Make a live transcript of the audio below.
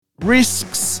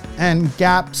risks and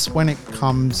gaps when it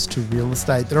comes to real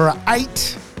estate. There are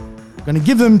 8. I'm going to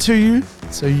give them to you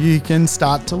so you can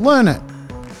start to learn it.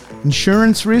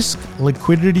 Insurance risk,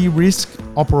 liquidity risk,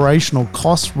 operational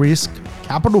cost risk,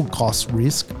 capital cost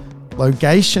risk,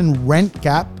 location rent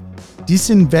gap,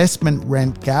 disinvestment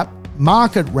rent gap,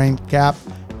 market rent gap,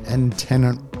 and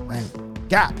tenant rent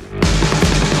gap.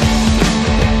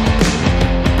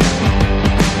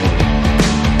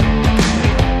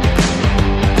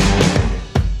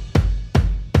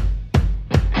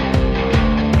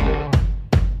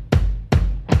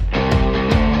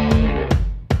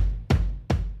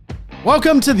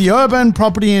 Welcome to the Urban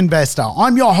Property Investor.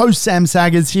 I'm your host, Sam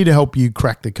Saggers, here to help you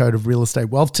crack the code of real estate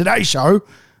wealth. Today's show,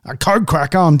 a code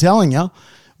cracker, I'm telling you.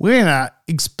 We're going to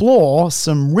explore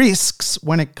some risks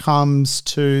when it comes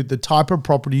to the type of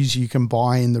properties you can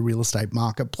buy in the real estate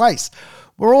marketplace.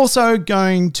 We're also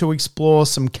going to explore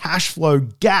some cash flow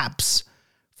gaps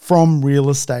from real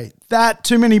estate that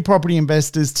too many property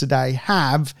investors today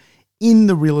have in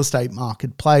the real estate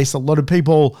marketplace. A lot of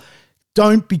people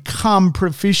don't become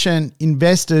proficient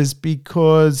investors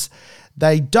because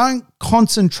they don't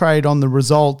concentrate on the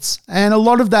results. And a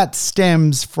lot of that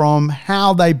stems from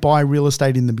how they buy real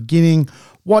estate in the beginning,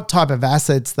 what type of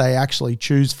assets they actually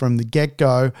choose from the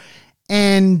get-go.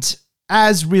 And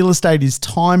as real estate is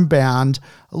time-bound,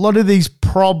 a lot of these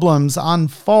problems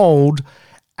unfold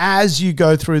as you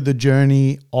go through the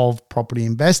journey of property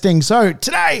investing. So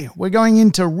today we're going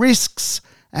into risks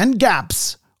and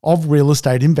gaps of real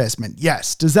estate investment.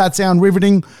 Yes. Does that sound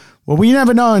riveting? Well, we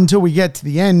never know until we get to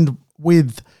the end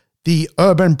with the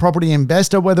Urban Property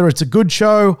Investor, whether it's a good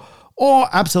show or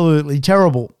absolutely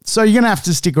terrible. So you're going to have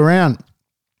to stick around.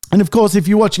 And of course, if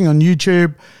you're watching on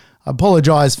YouTube, I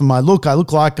apologize for my look. I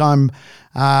look like I'm,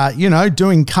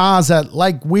 doing cars at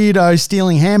Lake Weirdo,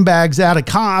 stealing handbags out of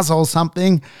cars or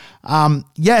something.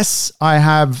 Yes, I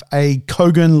have a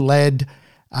Kogan-led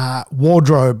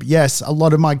wardrobe. Yes, a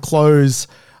lot of my clothes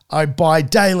I buy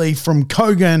daily from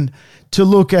Kogan to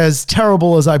look as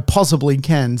terrible as I possibly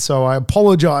can. So I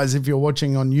apologize if you're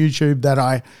watching on YouTube that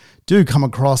I do come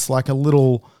across like a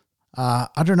little,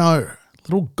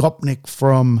 little gopnik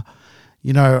from,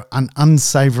 an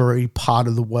unsavory part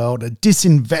of the world, a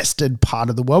disinvested part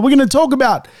of the world. We're going to talk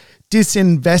about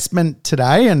disinvestment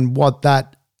today and what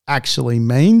that actually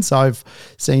means. I've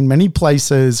seen many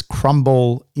places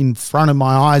crumble in front of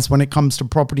my eyes when it comes to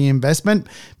property investment.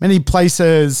 Many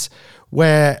places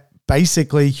where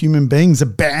basically human beings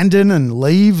abandon and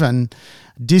leave and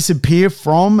disappear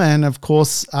from. And of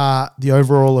course, the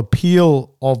overall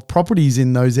appeal of properties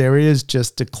in those areas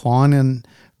just decline in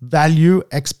value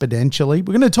exponentially.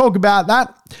 We're going to talk about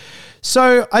that.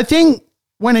 So I think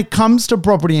when it comes to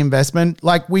property investment,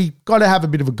 we got to have a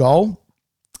bit of a goal.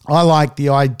 I like the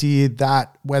idea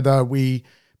that whether we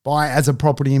buy as a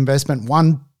property investment,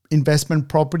 1 investment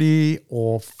property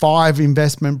or 5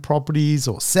 investment properties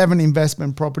or 7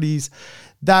 investment properties,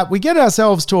 that we get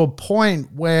ourselves to a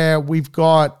point where we've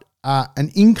got an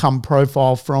income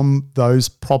profile from those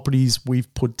properties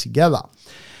we've put together.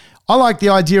 I like the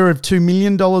idea of $2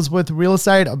 million worth of real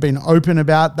estate. I've been open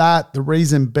about that. The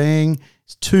reason being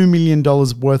 $2 million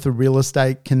worth of real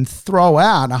estate can throw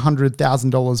out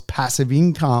 $100,000 passive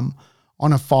income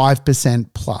on a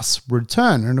 5% plus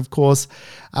return. And of course,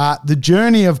 the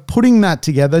journey of putting that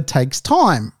together takes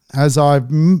time. As I've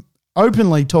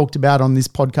openly talked about on this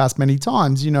podcast many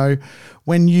times,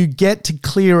 when you get to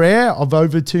clear air of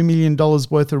over $2 million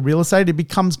worth of real estate, it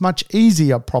becomes much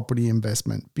easier property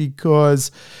investment,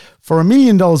 because for $1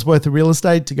 million worth of real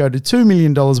estate to go to $2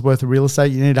 million worth of real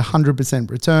estate, you need 100%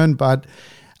 return. But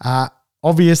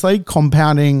obviously,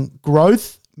 compounding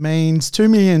growth means 2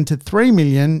 million to 3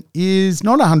 million is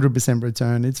not 100%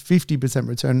 return, it's 50%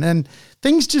 return. And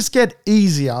things just get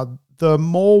easier the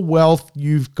more wealth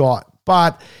you've got.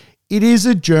 But it is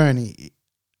a journey.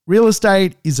 Real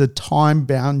estate is a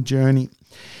time-bound journey.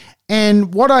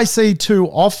 And what I see too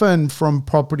often from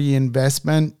property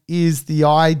investment is the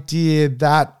idea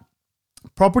that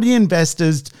property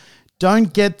investors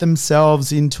don't get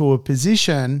themselves into a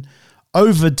position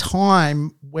over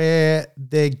time where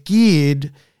they're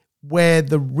geared, where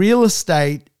the real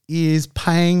estate is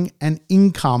paying an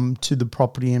income to the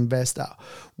property investor,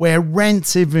 where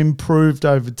rents have improved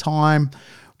over time,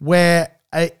 where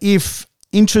if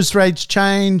interest rates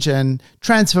change and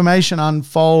transformation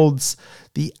unfolds,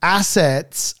 the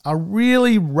assets are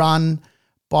really run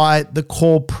by the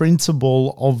core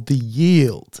principle of the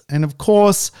yield. And of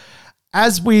course,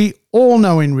 as we all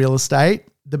know in real estate,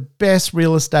 the best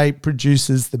real estate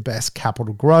produces the best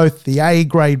capital growth. The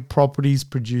A-grade properties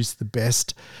produce the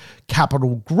best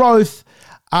capital growth.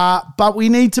 But we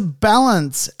need to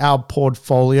balance our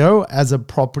portfolio as a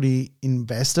property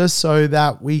investor so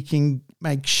that we can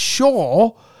make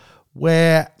sure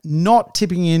we're not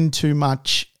tipping in too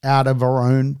much out of our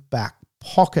own back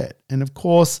pocket. And of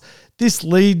course, this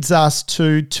leads us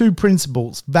to two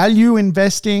principles: value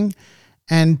investing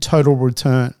and total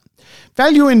return.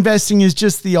 Value investing is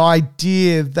just the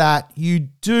idea that you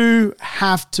do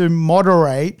have to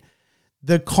moderate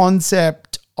the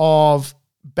concept of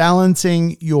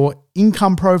balancing your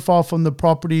income profile from the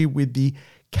property with the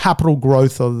capital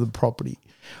growth of the property.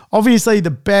 Obviously,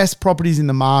 the best properties in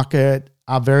the market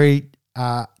are very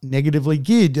negatively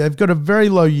geared. They've got a very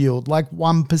low yield, like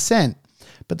 1%,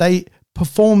 but they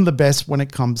perform the best when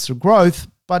it comes to growth.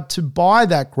 But to buy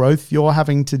that growth, you're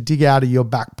having to dig out of your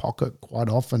back pocket quite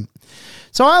often.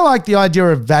 So I like the idea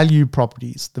of value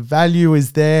properties. The value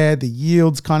is there. The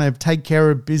yields kind of take care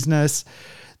of business.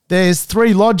 There's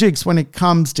three logics when it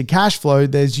comes to cash flow.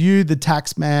 There's you, the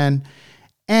tax man,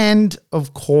 and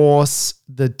of course,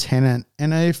 the tenant.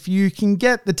 And if you can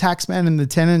get the tax man and the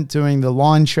tenant doing the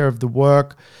lion's share of the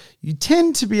work, you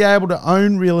tend to be able to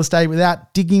own real estate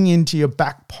without digging into your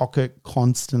back pocket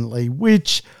constantly,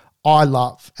 which I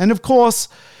love. And of course,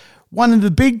 one of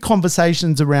the big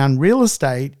conversations around real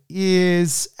estate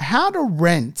is how do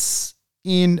rents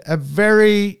in a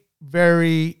very,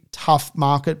 very tough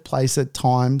marketplace at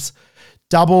times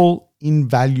double in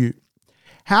value?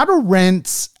 How do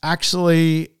rents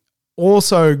actually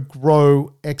also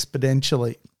grow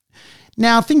exponentially?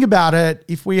 Now, think about it.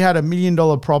 If we had $1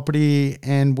 million property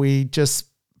and we just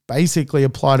basically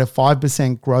applied a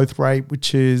 5% growth rate,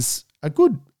 which is a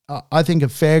good, I think, a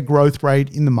fair growth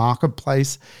rate in the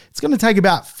marketplace, it's going to take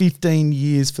about 15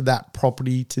 years for that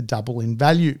property to double in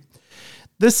value.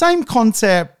 The same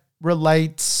concept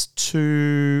relates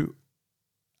to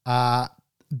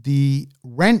the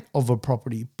rent of a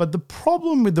property. But the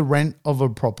problem with the rent of a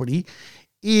property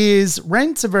is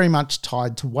rents are very much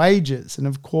tied to wages. And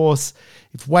of course,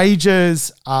 if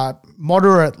wages are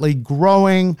moderately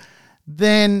growing,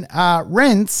 then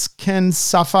rents can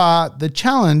suffer the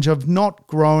challenge of not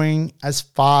growing as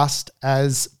fast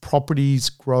as properties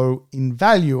grow in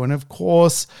value. And of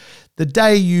course, the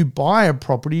day you buy a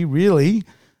property, really,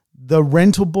 the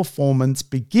rental performance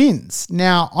begins.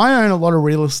 Now, I own a lot of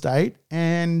real estate,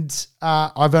 and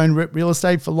I've owned real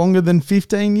estate for longer than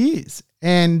 15 years.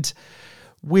 And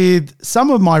with some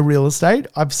of my real estate,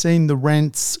 I've seen the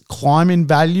rents climb in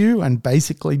value and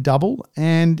basically double.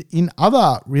 And in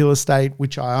other real estate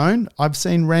which I own, I've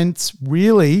seen rents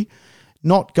really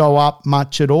not go up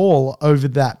much at all over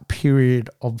that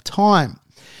period of time.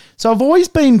 So I've always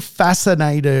been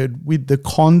fascinated with the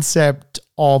concept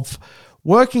of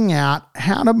working out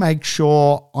how to make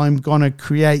sure I'm going to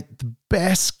create the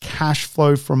best cash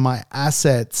flow from my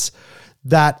assets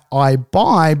that I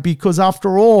buy, because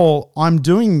after all, I'm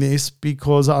doing this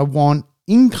because I want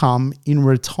income in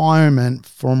retirement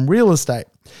from real estate.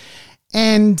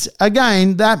 And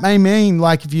again, that may mean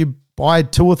like if you buy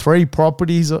 2 or 3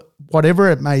 properties, whatever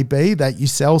it may be, that you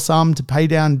sell some to pay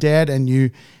down debt and you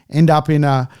end up in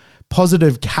a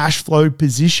positive cash flow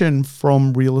position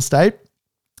from real estate.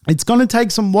 It's going to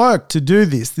take some work to do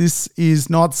this. This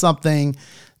is not something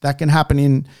that can happen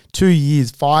in 2 years,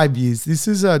 5 years. This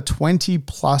is a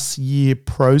 20+ year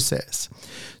process.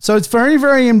 So it's very,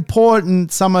 very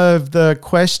important, some of the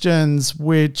questions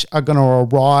which are going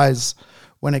to arise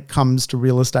when it comes to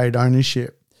real estate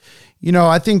ownership. You know,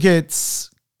 I think it's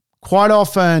quite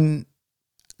often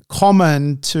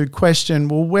common to question,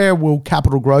 well, where will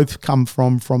capital growth come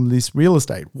from this real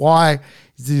estate? Why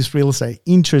is this real estate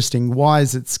interesting? Why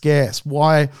is it scarce?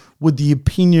 Why would the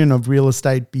opinion of real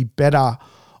estate be better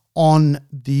on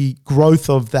the growth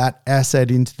of that asset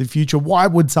into the future? Why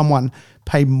would someone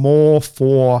pay more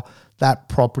for that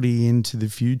property into the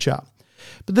future?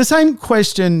 But the same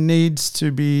question needs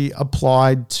to be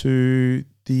applied to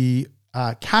the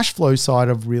cash flow side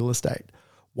of real estate.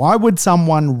 Why would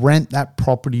someone rent that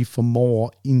property for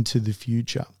more into the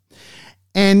future?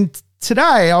 And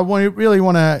today, I really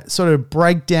want to sort of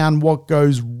break down what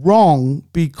goes wrong,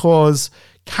 because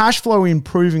cash flow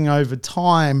improving over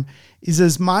time is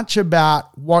as much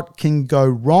about what can go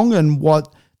wrong and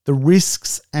what the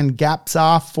risks and gaps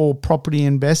are for property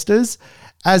investors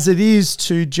as it is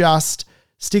to just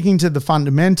sticking to the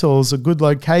fundamentals. A good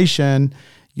location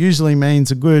usually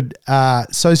means a good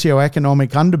socioeconomic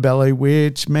underbelly,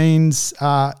 which means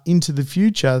into the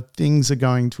future, things are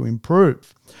going to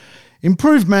improve.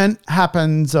 Improvement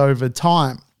happens over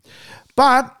time.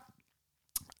 But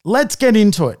let's get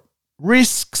into it.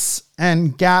 Risks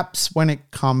and gaps when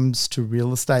it comes to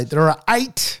real estate. There are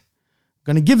 8. I'm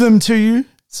going to give them to you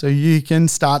so you can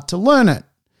start to learn it.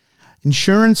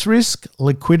 insurance risk,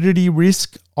 liquidity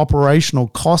risk, operational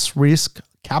cost risk,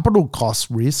 capital cost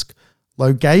risk,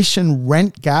 location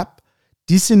rent gap,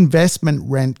 disinvestment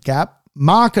rent gap,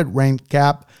 market rent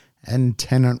gap, and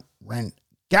tenant rent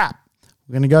gap.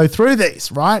 We're going to go through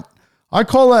these, right? I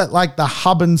call it like the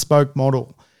hub and spoke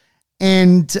model.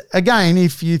 And again,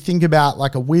 if you think about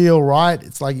like a wheel, right?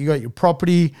 It's like you got your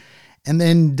property and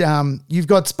then you've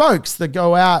got spokes that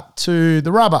go out to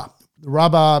the rubber. The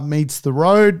rubber meets the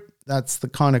road. That's the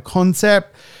kind of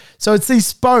concept. So it's these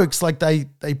spokes, like they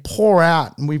pour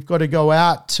out, and we've got to go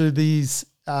out to these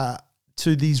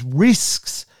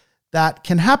risks that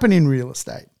can happen in real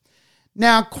estate.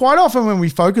 Now, quite often when we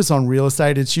focus on real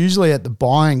estate, it's usually at the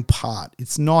buying part.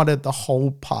 It's not at the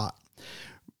hold part,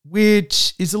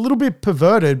 which is a little bit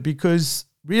perverted because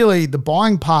really the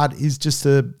buying part is just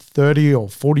a 30 or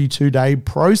 42-day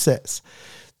process.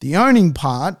 The owning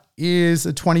part is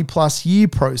a 20-plus year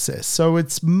process. So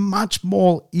it's much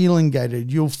more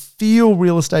elongated. You'll feel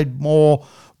real estate more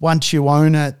once you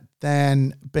own it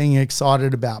than being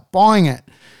excited about buying it.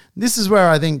 This is where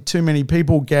I think too many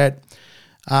people get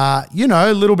a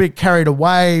little bit carried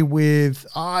away with,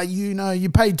 you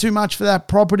paid too much for that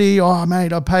property. Oh,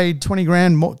 mate, I paid 20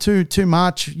 grand more, too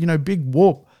much, big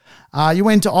whoop. You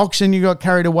went to auction, you got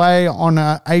carried away on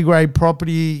a A-grade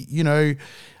property,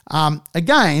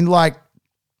 again, like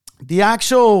the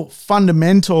actual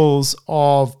fundamentals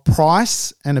of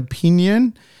price and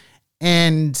opinion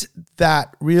and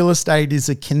that real estate is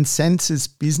a consensus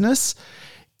business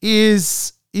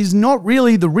is not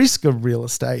really the risk of real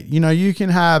estate. You can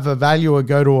have a valuer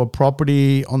go to a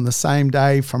property on the same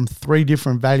day from 3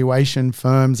 different valuation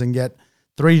firms and get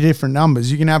 3 different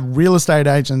numbers. You can have real estate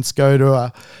agents go to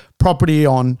a property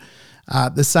on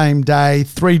the same day,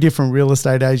 3 different real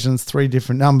estate agents, 3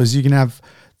 different numbers. You can have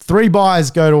 3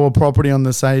 buyers go to a property on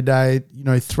the same day,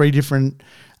 3 different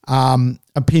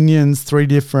opinions, 3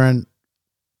 different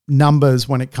numbers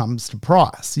when it comes to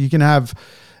price. You can have,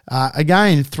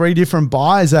 3 different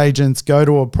buyer's agents go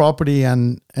to a property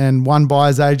and one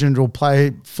buyer's agent will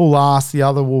pay full ask, the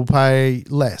other will pay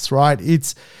less, right?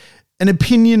 It's an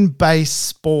opinion-based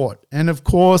sport. And of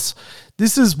course,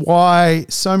 this is why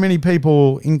so many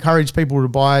people encourage people to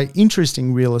buy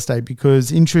interesting real estate,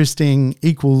 because interesting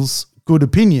equals good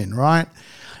opinion, right?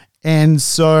 And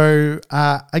so,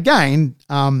 buying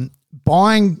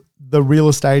the real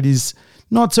estate is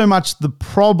not so much the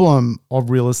problem of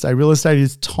real estate. Real estate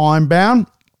is time-bound.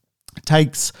 It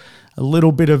takes a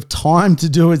little bit of time to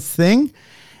do its thing.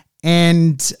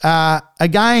 And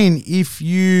if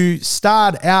you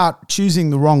start out choosing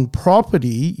the wrong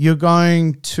property, you're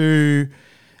going to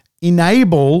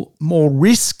enable more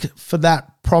risk for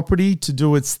that property to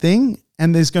do its thing,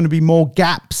 and there's going to be more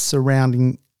gaps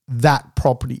surrounding that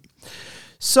property.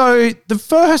 So the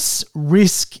first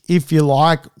risk, if you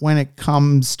like, when it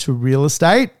comes to real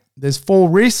estate, there's 4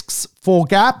 risks, 4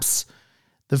 gaps.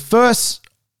 The first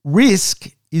risk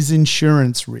is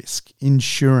insurance risk.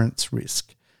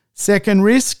 Second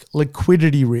risk,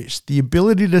 liquidity risk, the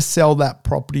ability to sell that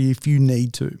property if you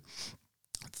need to.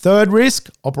 Third risk,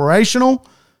 operational.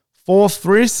 Fourth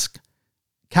risk,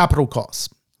 capital costs.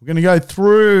 We're going to go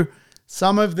through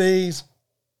some of these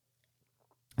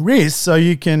risks so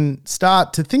you can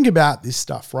start to think about this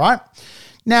stuff, right?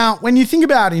 Now, when you think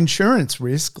about insurance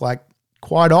risk, like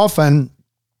quite often,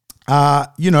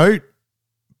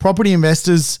 property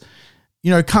investors,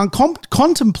 can't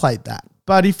contemplate that.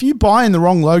 But if you buy in the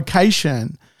wrong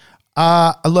location,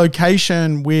 a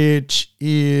location which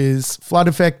is flood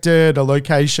affected, a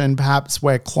location perhaps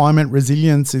where climate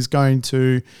resilience is going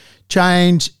to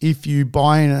change, if you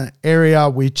buy in an area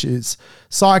which is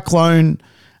cyclone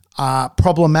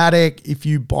problematic, if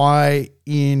you buy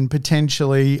in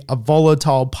potentially a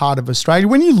volatile part of Australia.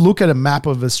 When you look at a map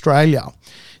of Australia,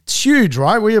 it's huge,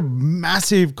 right? We're a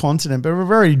massive continent, but we're a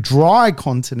very dry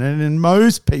continent, and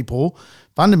most people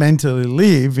fundamentally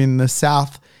live in the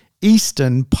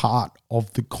southeastern part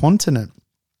of the continent.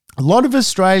 A lot of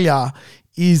Australia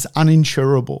is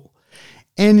uninsurable.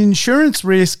 And insurance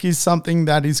risk is something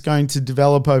that is going to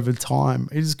develop over time.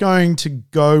 It is going to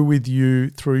go with you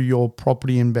through your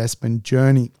property investment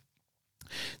journey.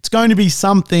 It's going to be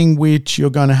something which you're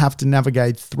going to have to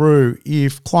navigate through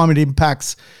if climate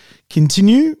impacts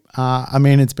continue.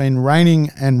 It's been raining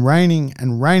and raining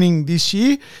and raining this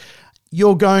year.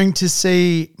 You're going to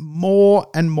see more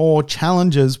and more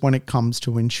challenges when it comes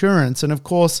to insurance. And of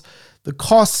course, the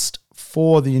cost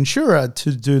for the insurer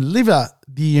to deliver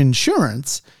the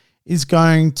insurance is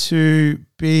going to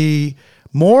be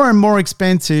more and more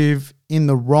expensive in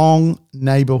the wrong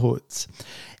neighborhoods.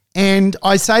 And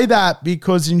I say that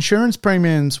because insurance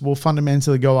premiums will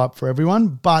fundamentally go up for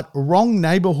everyone, but wrong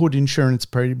neighborhood insurance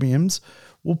premiums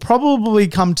will probably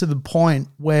come to the point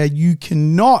where you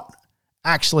cannot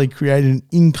actually create an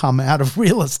income out of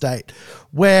real estate,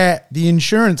 where the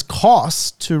insurance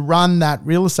cost to run that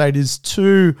real estate is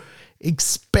too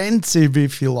expensive,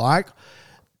 if you like,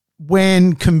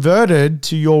 when converted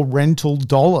to your rental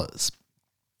dollars.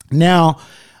 Now,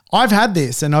 I've had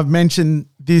this, and I've mentioned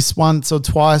this once or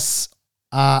twice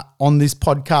on this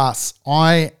podcast.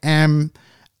 I am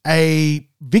a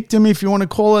victim, if you want to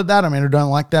call it that. I mean, I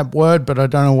don't like that word, but I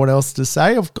don't know what else to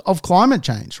say, of climate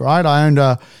change, right? I owned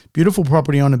a beautiful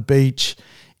property on a beach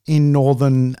in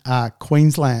northern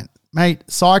Queensland. Mate,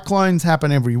 cyclones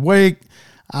happen every week.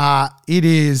 It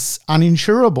is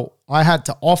uninsurable. I had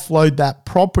to offload that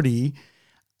property.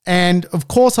 And of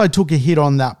course, I took a hit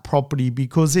on that property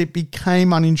because it became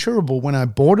uninsurable. When I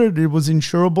bought it, it was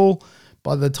insurable.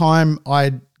 By the time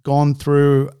I'd gone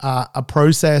through a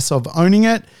process of owning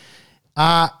it,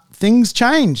 things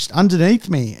changed underneath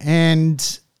me.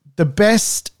 And the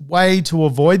best way to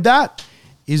avoid that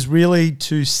is really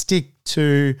to stick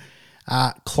to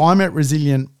climate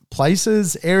resilient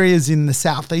places, areas in the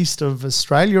southeast of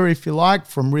Australia, if you like,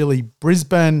 from really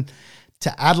Brisbane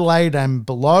to Adelaide and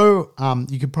below.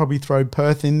 You could probably throw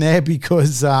Perth in there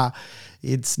because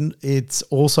it's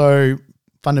also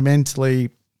fundamentally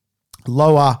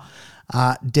lower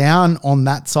down on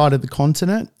that side of the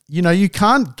continent. You know, you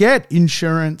can't get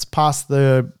insurance past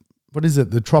the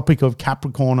Tropic of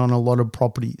Capricorn on a lot of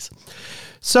properties.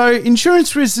 So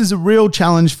insurance risk is a real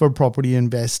challenge for property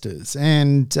investors.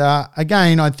 And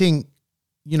again, I think,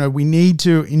 we need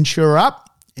to insure up,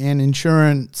 and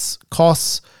insurance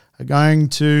costs are going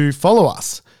to follow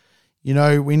us.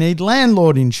 We need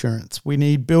landlord insurance. We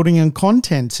need building and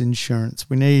contents insurance.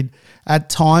 We need,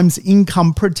 at times,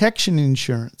 income protection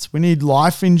insurance. We need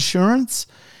life insurance.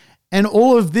 And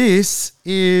all of this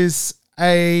is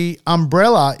a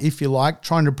umbrella, if you like,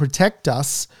 trying to protect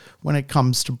us when it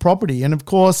comes to property. And of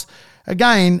course,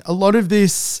 again, a lot of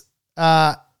this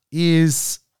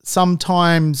is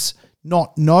sometimes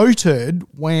not noted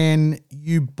when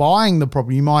you buying the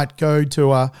property. You might go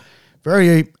to a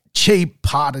very cheap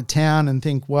part of town and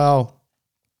think, well,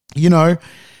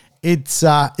 it's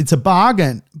a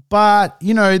bargain. But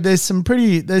there's some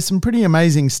pretty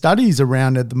amazing studies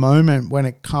around at the moment when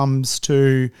it comes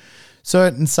to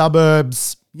certain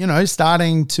suburbs,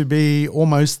 starting to be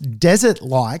almost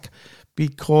desert-like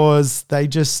because they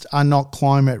just are not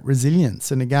climate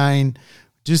resilient. And again,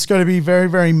 just got to be very,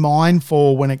 very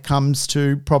mindful when it comes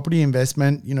to property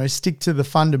investment. Stick to the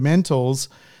fundamentals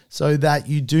so that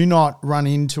you do not run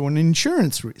into an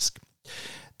insurance risk.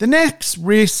 The next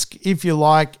risk, if you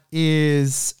like,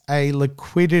 is a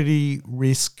liquidity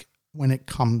risk when it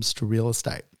comes to real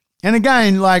estate. And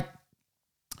again,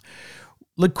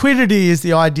 liquidity is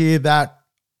the idea that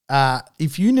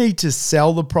if you need to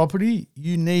sell the property,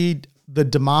 you need the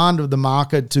demand of the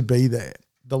market to be there.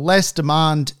 The less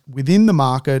demand within the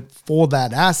market for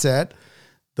that asset,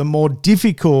 the more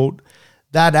difficult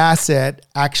that asset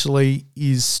actually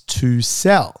is to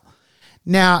sell.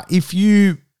 Now, if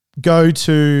you go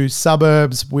to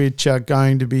suburbs which are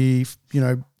going to be,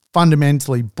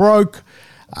 fundamentally broke,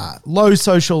 low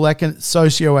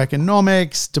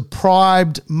socioeconomics,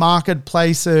 deprived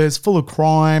marketplaces, full of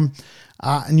crime,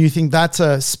 and you think that's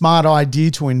a smart idea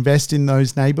to invest in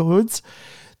those neighborhoods,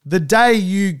 the day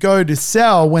you go to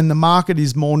sell when the market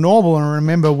is more normal, and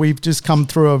remember, we've just come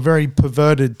through a very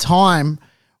perverted time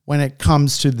when it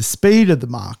comes to the speed of the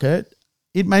market,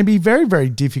 it may be very, very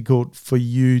difficult for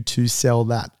you to sell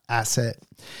that asset.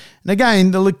 And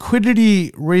again, the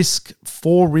liquidity risk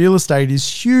for real estate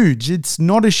is huge. It's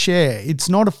not a share. It's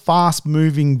not a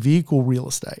fast-moving vehicle real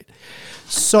estate.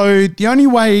 So the only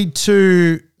way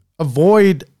to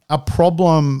avoid a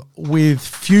problem with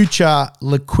future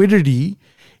liquidity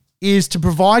is to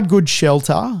provide good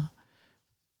shelter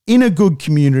in a good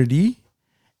community,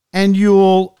 and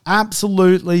you'll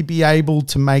absolutely be able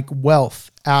to make wealth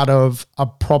out of a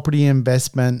property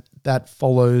investment that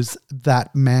follows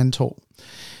that mantle.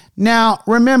 Now,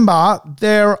 remember,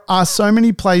 there are so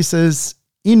many places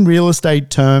in real estate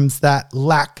terms that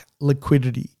lack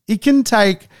liquidity. It can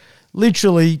take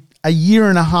literally a year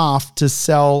and a half to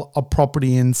sell a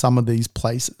property in some of these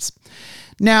places.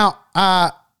 Now,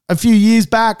 a few years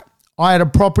back, I had a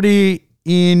property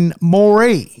in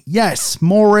Moree. Yes,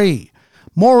 Moree.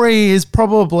 Moree is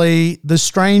probably the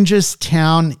strangest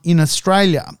town in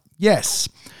Australia. Yes,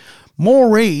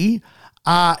 Moree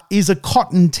is a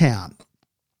cotton town.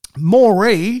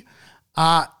 Moree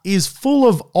is full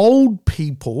of old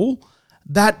people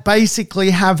that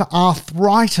basically have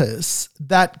arthritis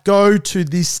that go to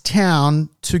this town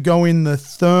to go in the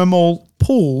thermal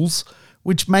pools,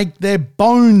 which make their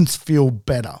bones feel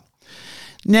better.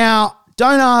 Now,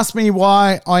 don't ask me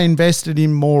why I invested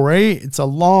in Moree. It's a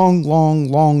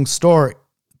long story.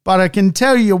 But I can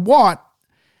tell you what,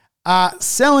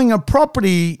 selling a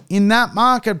property in that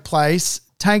marketplace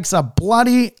takes a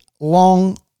bloody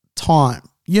long time.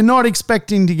 You're not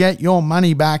expecting to get your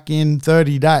money back in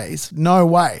 30 days. No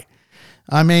way.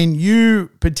 I mean, you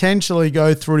potentially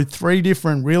go through 3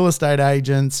 different real estate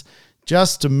agents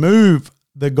just to move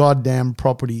the goddamn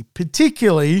property,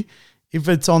 particularly if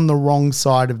it's on the wrong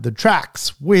side of the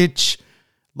tracks, which,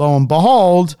 lo and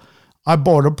behold, I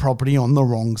bought a property on the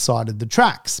wrong side of the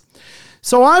tracks.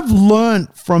 So I've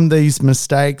learned from these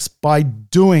mistakes by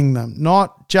doing them,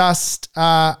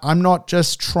 I'm not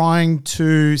just trying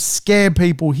to scare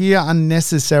people here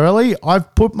unnecessarily.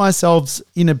 I've put myself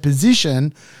in a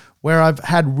position where I've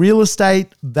had real estate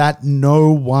that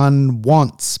no one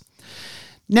wants.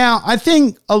 Now, I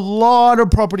think a lot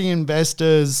of property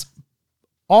investors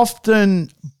often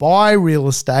buy real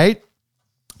estate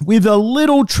with a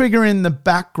little trigger in the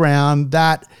background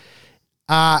that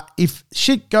if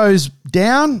shit goes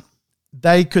down,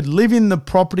 they could live in the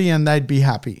property and they'd be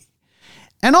happy.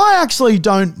 And I actually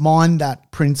don't mind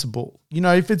that principle. You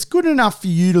know, if it's good enough for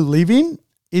you to live in,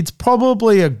 it's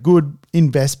probably a good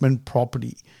investment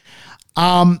property.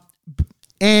 And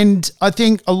I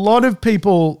think a lot of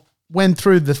people went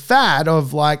through the fad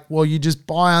of like, well, you just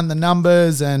buy on the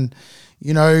numbers and,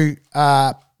 you know,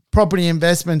 property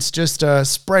investment's just a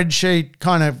spreadsheet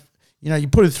kind of, you know, you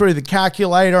put it through the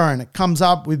calculator and it comes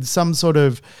up with some sort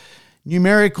of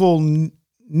numerical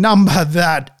number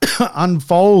that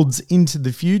unfolds into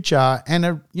the future.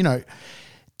 And, you know, it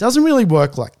doesn't really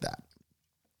work like that.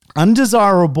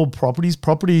 Undesirable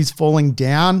properties falling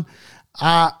down,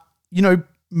 you know,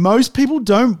 most people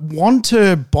don't want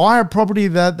to buy a property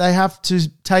that they have to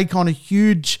take on a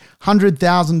huge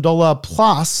 $100,000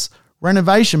 plus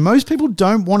renovation. Most people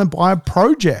don't want to buy a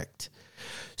project.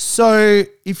 So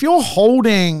if you're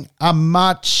holding a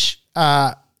much,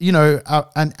 an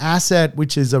asset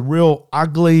which is a real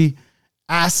ugly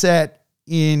asset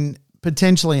in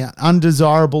potentially an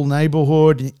undesirable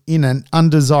neighborhood, in an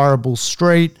undesirable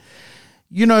street,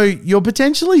 you know, you're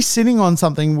potentially sitting on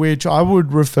something which I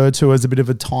would refer to as a bit of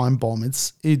a time bomb.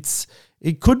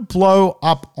 It could blow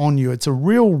up on you. It's a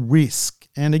real risk.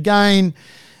 And again,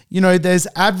 you know, there's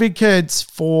advocates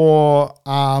for,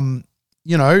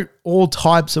 you know, all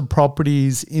types of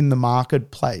properties in the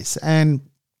marketplace. And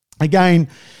again,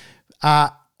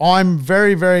 I'm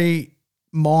very, very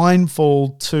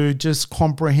mindful to just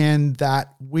comprehend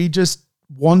that we just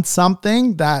want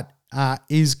something that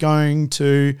is going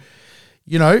to,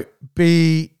 you know,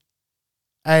 be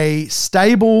a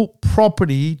stable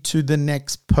property to the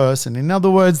next person. In other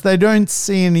words, they don't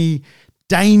see any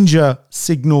danger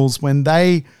signals when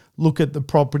they look at the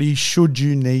property should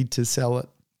you need to sell it.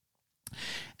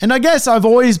 And I guess I've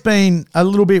always been a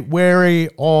little bit wary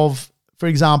of, for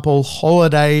example,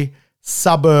 holiday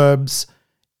suburbs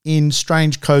in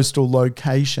strange coastal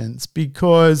locations,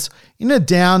 because in a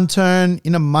downturn,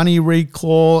 in a money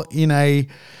reclaw, in a,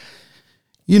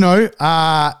 you know,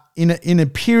 in a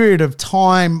period of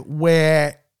time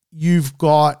where you've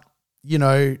got, you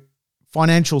know,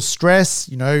 financial stress,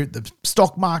 you know, the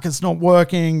stock market's not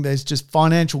working, there's just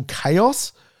financial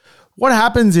chaos. What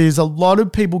happens is a lot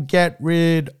of people get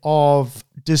rid of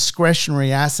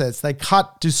discretionary assets. They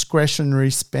cut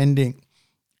discretionary spending.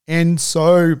 And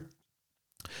so,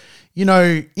 you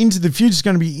know, into the future is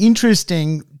going to be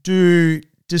interesting. Do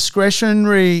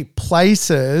discretionary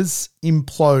places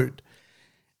implode?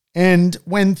 And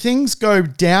when things go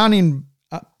down in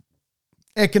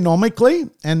economically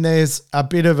and there's a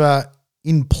bit of a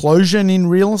implosion in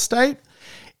real estate,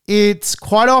 it's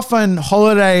quite often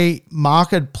holiday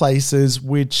marketplaces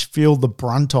which feel the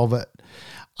brunt of it.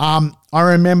 I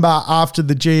remember after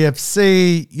the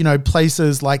GFC, you know,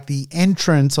 places like the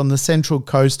Entrance on the central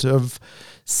coast of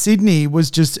Sydney it was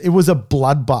a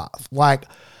bloodbath. Like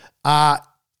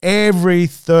every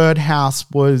third house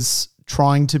was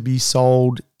trying to be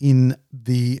sold in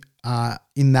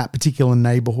that particular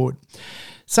neighborhood.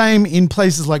 Same in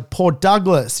places like Port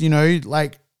Douglas, you know,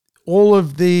 like all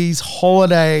of these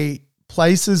holiday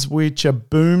places which are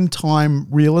boom time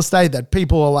real estate that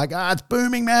people are like, it's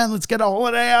booming, man, let's get a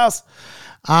holiday house.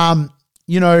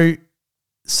 You know,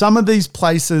 some of these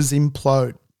places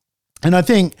implode. And I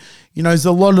think, you know, there's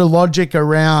a lot of logic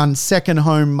around second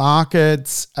home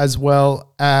markets as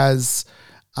well as,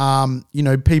 you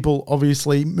know, people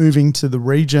obviously moving to the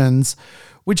regions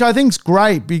which I think is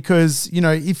great because,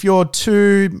 if you're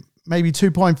maybe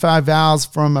 2.5 hours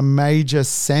from a major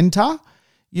center,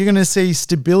 you're going to see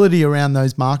stability around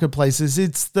those marketplaces.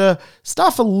 It's the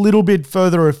stuff a little bit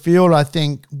further afield, I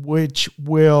think, which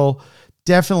will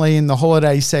definitely in the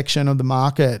holiday section of the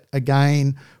market,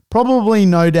 again, probably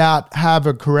no doubt have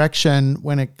a correction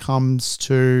when it comes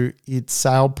to its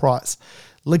sale price.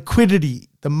 Liquidity,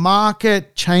 the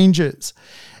market changes.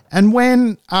 And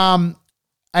when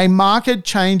a market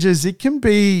changes, it can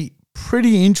be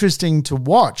pretty interesting to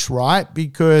watch, right?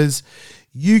 Because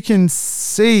you can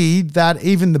see that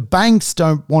even the banks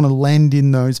don't want to lend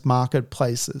in those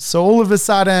marketplaces. So all of a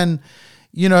sudden,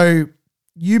 you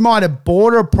might have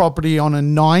bought a property on a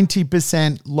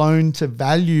 90% loan to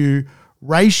value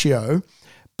ratio,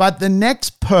 but the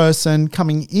next person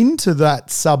coming into that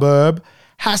suburb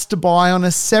has to buy on a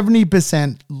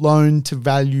 70% loan to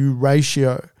value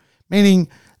ratio, meaning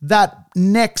that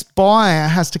next buyer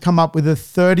has to come up with a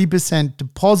 30%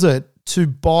 deposit to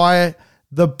buy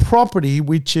the property,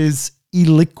 which is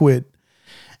illiquid.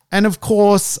 And of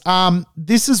course,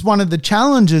 this is one of the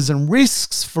challenges and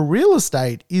risks for real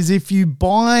estate is if you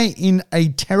buy in a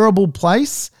terrible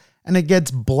place and it gets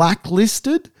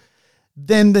blacklisted,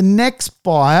 then the next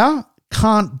buyer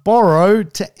can't borrow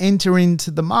to enter into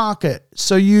the market.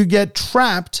 So you get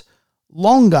trapped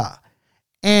longer.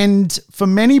 And for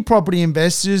many property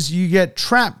investors, you get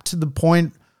trapped to the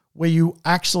point where you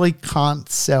actually can't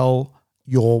sell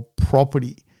your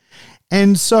property.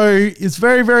 And so it's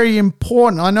very, very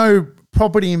important. I know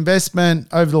property investment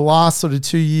over the last sort of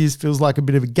 2 years feels like a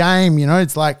bit of a game.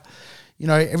 It's like,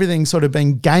 everything's sort of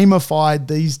been gamified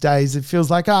these days. It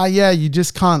feels like, you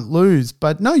just can't lose.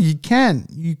 But no, you can.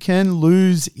 You can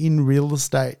lose in real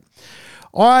estate.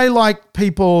 I like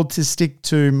people to stick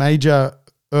to major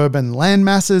urban land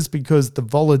masses because the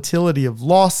volatility of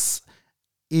loss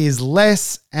is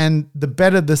less, and the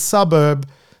better the suburb,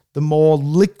 the more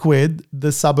liquid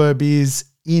the suburb is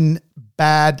in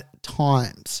bad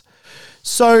times.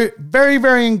 So very,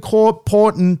 very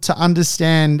important to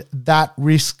understand that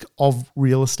risk of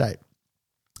real estate.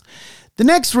 The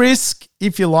next risk,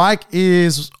 if you like,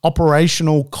 is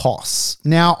operational costs.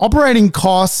 Now, operating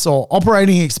costs or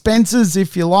operating expenses,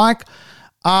 if you like,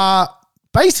 are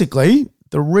basically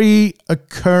the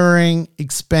reoccurring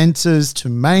expenses to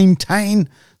maintain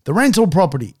the rental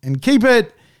property and keep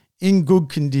it in good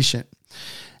condition.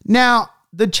 Now,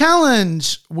 the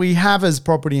challenge we have as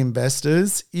property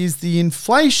investors is the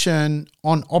inflation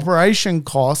on operation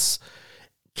costs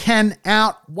can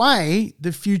outweigh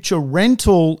the future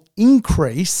rental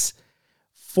increase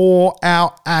for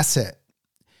our asset.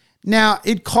 Now,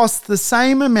 it costs the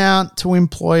same amount to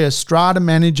employ a strata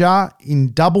manager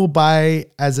in Double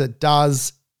Bay as it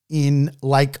does in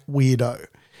Lake Weirdo.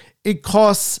 It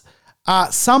costs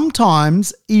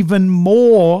sometimes even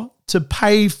more to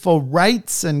pay for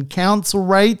rates and council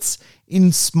rates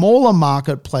in smaller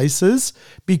marketplaces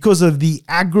because of the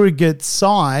aggregate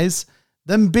size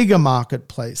than bigger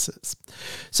marketplaces.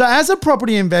 So as a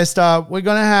property investor, we're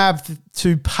going to have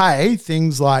to pay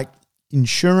things like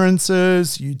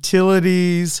insurances,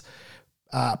 utilities,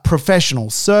 professional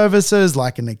services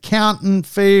like an accountant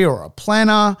fee or a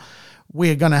planner.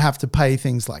 We're going to have to pay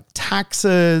things like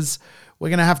taxes. We're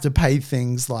going to have to pay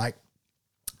things like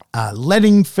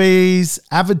letting fees,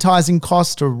 advertising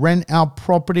costs to rent our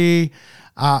property,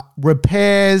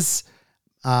 repairs,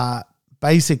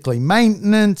 basically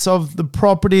maintenance of the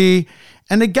property.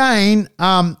 And again,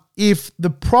 if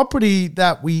the property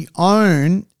that we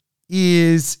own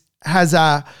has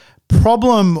a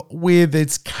problem with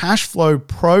its cash flow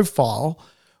profile,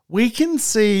 we can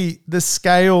see the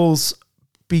scales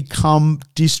become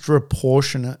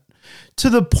disproportionate to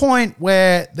the point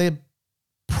where the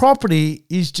property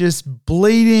is just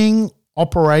bleeding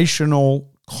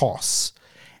operational costs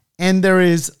and there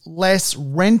is less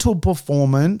rental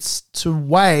performance to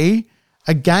weigh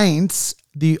against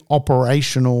the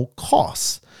operational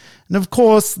costs. And of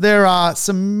course, there are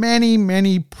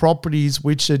many properties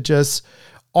which are just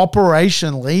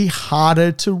operationally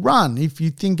harder to run. If you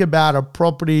think about a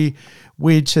property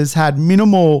which has had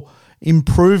minimal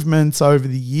improvements over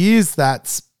the years,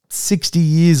 that's 60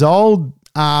 years old,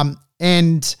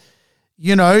 and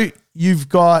you've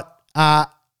got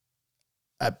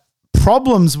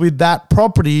problems with that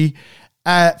property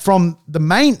from the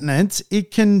maintenance,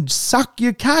 it can suck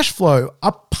your cash flow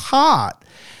apart.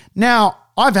 Now,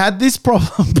 I've had this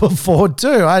problem before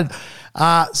too.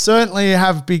 I certainly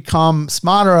have become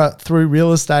smarter through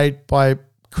real estate by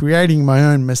creating my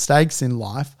own mistakes in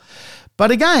life.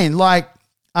 But again,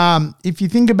 if you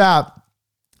think about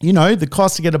the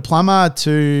cost to get a plumber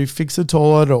to fix a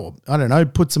toilet, or I don't know,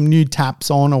 put some new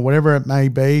taps on or whatever it may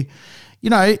be,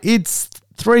 it's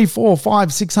 $300, $400,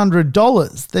 $500,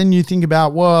 $600. Then you think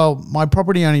about, well, my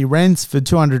property only rents for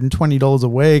 $220 a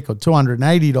week or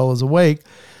 $280 a week.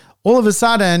 All of a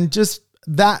sudden, just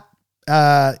that,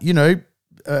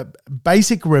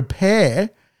 basic repair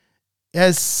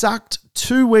has sucked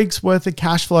 2 weeks worth of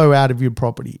cash flow out of your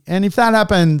property. And if that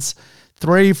happens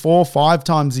 3, 4, 5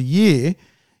 times a year,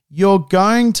 you're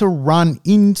going to run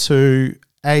into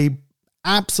a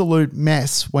absolute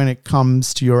mess when it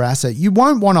comes to your asset. You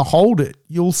won't want to hold it.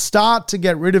 You'll start to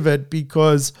get rid of it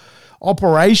because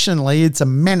operationally it's a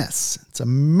menace. It's a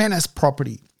menace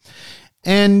property.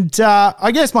 And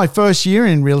I guess my first year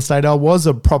in real estate, I was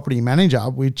a property manager,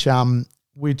 which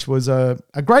was a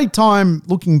great time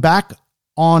looking back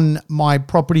on my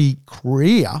property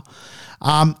career.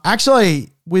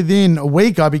 Actually, within a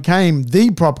week, I became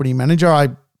the property manager. I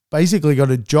basically got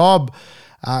a job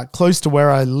close to where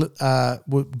I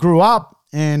grew up,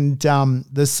 and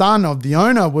the son of the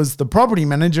owner was the property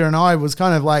manager, and I was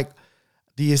kind of like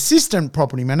the assistant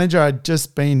property manager. I'd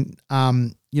just been,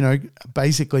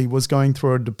 basically was going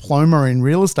through a diploma in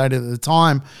real estate at the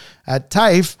time at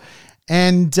TAFE,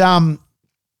 and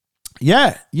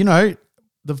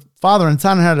the father and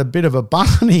son had a bit of a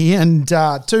bunny, and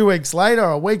 2 weeks later,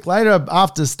 a week later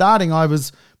after starting, I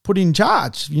was put in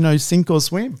charge, sink or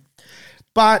swim.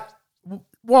 But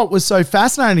what was so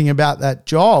fascinating about that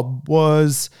job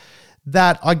was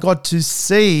that I got to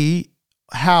see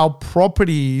how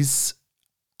properties,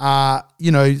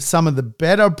 some of the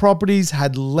better properties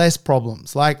had less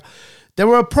problems. Like, there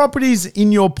were properties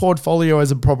in your portfolio as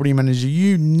a property manager,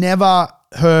 you never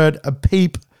heard a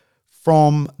peep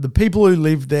from the people who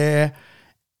lived there,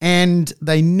 and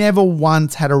they never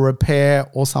once had a repair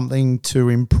or something to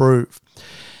improve.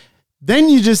 Then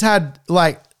you just had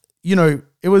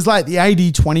it was like the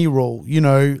 80-20 rule,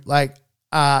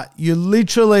 you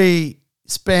literally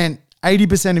spent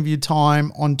 80% of your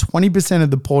time on 20%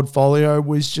 of the portfolio,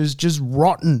 which is just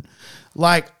rotten,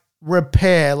 like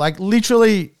repair, like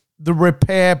literally the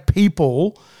repair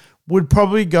people would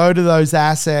probably go to those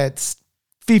assets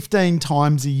 15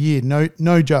 times a year.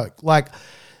 No joke. Like,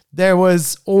 there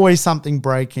was always something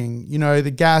breaking.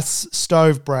 The gas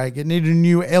stove break, it needed a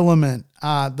new element.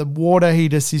 The water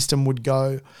heater system would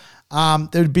go.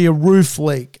 There'd be a roof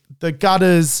leak. The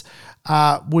gutters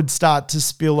would start to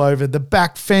spill over. The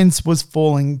back fence was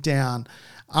falling down.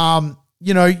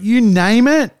 You name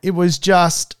it. It was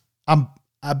just an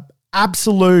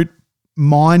absolute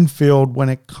minefield when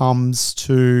it comes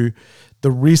to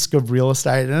the risk of real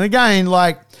estate. And again,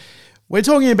 we're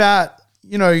talking about,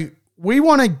 we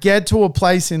want to get to a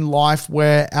place in life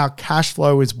where our cash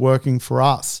flow is working for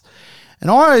us. And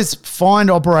I always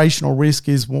find operational risk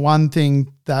is one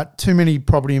thing that too many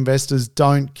property investors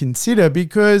don't consider,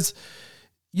 because,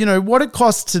 what it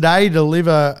costs today to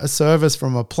deliver a service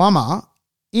from a plumber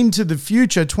into the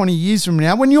future, 20 years from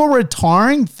now, when you're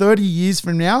retiring 30 years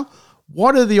from now,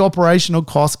 what are the operational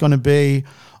costs going to be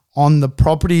on the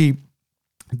property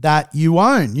that you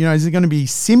own? Is it going to be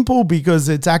simple because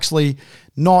it's actually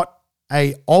not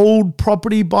a old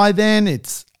property by then?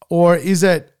 Or is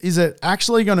it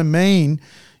actually going to mean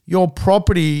your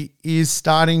property is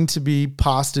starting to be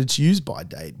past its use-by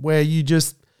date, where you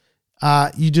just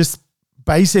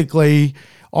basically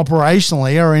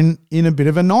operationally are in a bit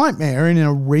of a nightmare, in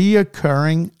a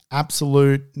reoccurring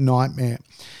absolute nightmare?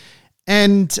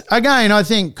 And again, I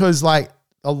think because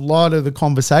a lot of the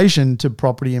conversation to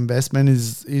property investment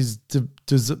is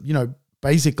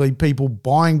basically people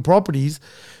buying properties.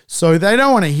 So they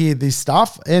don't want to hear this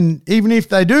stuff. And even if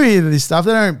they do hear this stuff,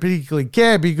 they don't particularly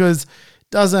care, because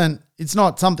it's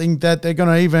not something that they're going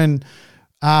to even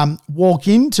walk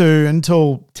into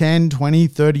until 10, 20,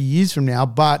 30 years from now.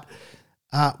 But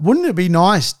wouldn't it be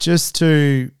nice just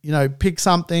to, pick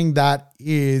something that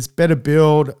is better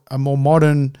build, a more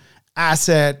modern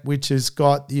asset, which has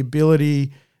got the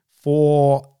ability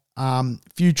for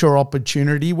future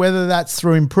opportunity, whether that's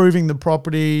through improving the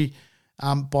property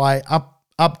by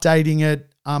updating it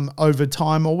over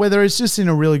time, or whether it's just in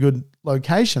a really good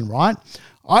location, right?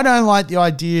 I don't like the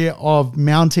idea of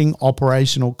mounting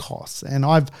operational costs, and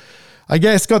I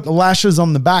guess got the lashes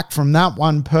on the back from that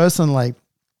one personally.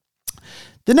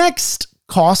 The next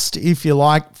cost, if you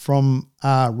like, from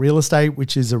real estate,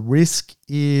 which is a risk,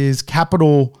 is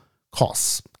capital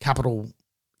costs. Capital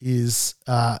is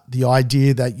the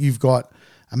idea that you've got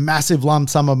a massive lump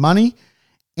sum of money,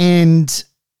 and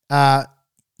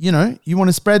you want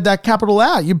to spread that capital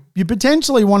out. You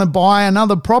potentially want to buy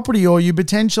another property, or you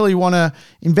potentially want to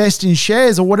invest in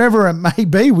shares or whatever it may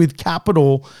be with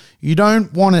capital. You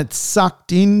don't want it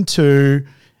sucked into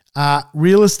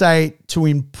real estate to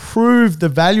improve the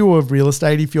value of real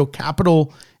estate if your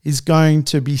capital is going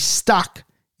to be stuck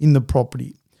in the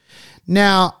property.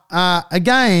 Now,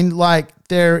 again, like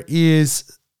there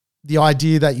is the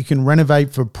idea that you can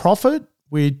renovate for profit,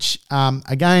 which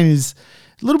again is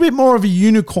a little bit more of a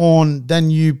unicorn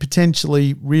than you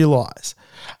potentially realize.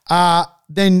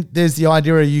 Then there's the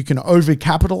idea you can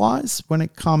overcapitalize when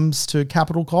it comes to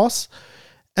capital costs.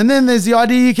 And then there's the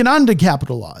idea you can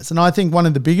undercapitalize. And I think one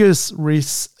of the biggest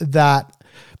risks that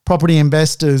property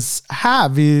investors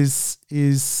have is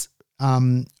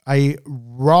a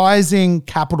rising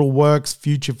capital works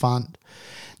future fund.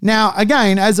 Now,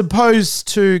 again, as opposed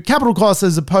to capital costs,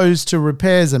 as opposed to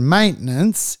repairs and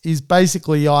maintenance, is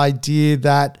basically the idea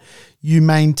that you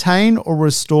maintain or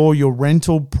restore your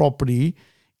rental property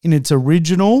in its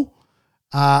original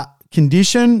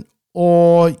condition,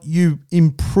 or you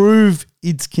improve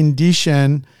its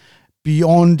condition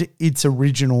beyond its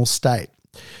original state.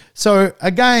 So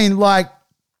again,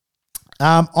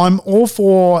 I'm all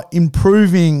for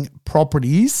improving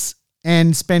properties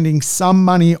and spending some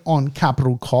money on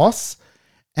capital costs.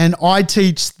 And I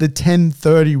teach the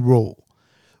 10-30 rule,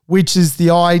 which is the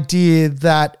idea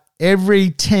that every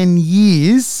 10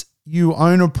 years you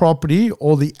own a property,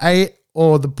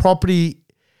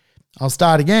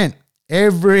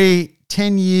 every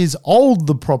 10 years old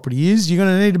the property is, you're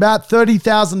going to need about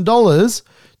 $30,000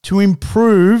 to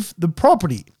improve the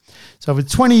property. So if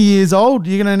it's 20 years old,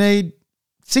 you're going to need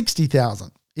 $60,000.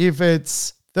 If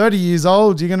it's 30 years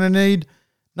old, you're going to need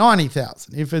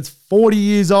 $90,000. If it's 40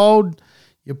 years old,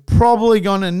 you're probably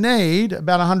going to need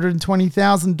about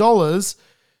 $120,000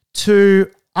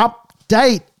 to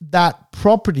update that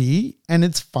property and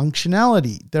its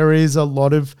functionality. There is a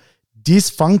lot of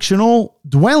dysfunctional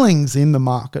dwellings in the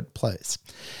marketplace.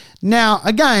 Now,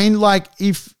 again,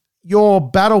 if your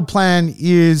battle plan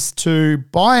is to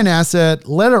buy an asset,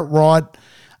 let it rot,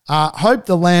 hope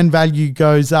the land value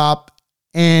goes up,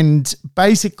 and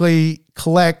basically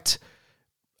collect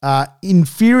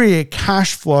inferior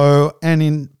cash flow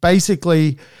and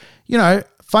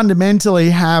fundamentally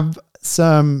have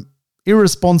some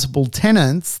irresponsible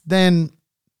tenants, then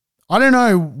I don't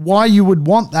know why you would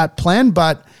want that plan,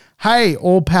 but hey,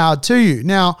 all power to you.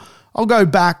 Now, I'll go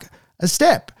back a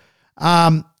step.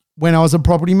 When I was a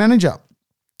property manager,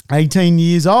 18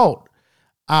 years old,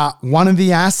 one of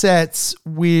the assets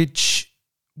which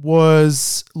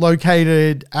was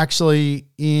located actually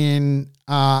in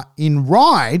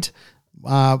Ryde,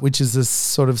 which is a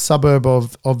sort of suburb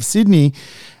of Sydney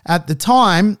at the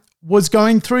time, was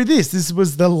going through this. This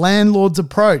was the landlord's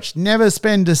approach. Never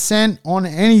spend a cent on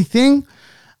anything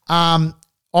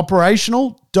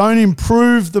operational. Don't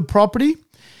improve the property.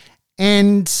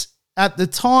 And at the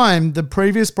time, the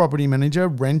previous property manager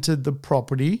rented the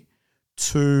property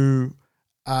to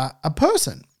a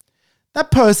person. That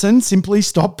person simply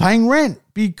stopped paying rent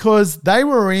because they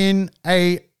were in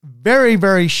a very,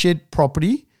 very shit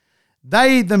property.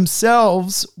 They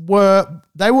themselves were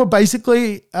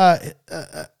basically a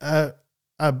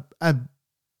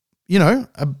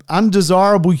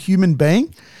undesirable human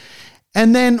being.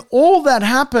 And then all that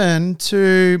happened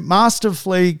to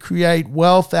masterfully create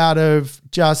wealth out of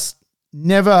just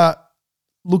never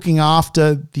looking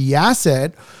after the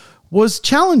asset was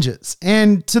challenges.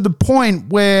 And to the point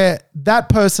where that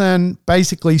person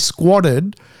basically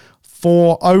squatted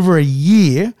for over a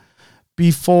year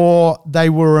before they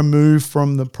were removed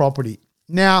from the property.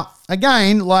 Now,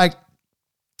 again,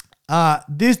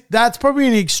 that's probably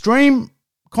an extreme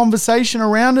conversation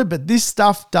around it, but this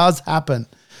stuff does happen.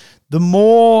 The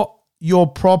more your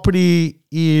property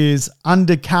is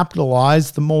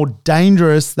undercapitalized, the more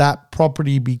dangerous that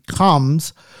property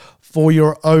becomes for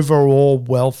your overall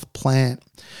wealth plan.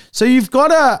 So you've got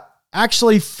to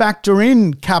actually factor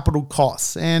in capital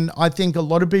costs. And I think a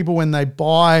lot of people, when they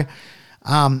buy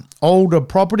older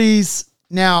properties,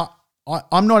 now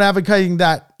I'm not advocating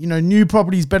that, new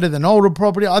property is better than older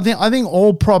property. I think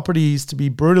all properties, to be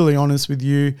brutally honest with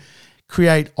you,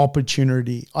 create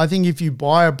opportunity. I think if you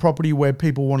buy a property where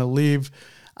people want to live,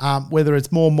 whether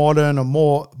it's more modern or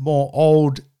more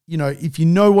old, if you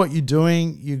know what you're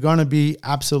doing, you're going to be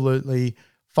absolutely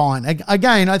fine.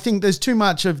 Again, I think there's too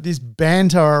much of this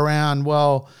banter around,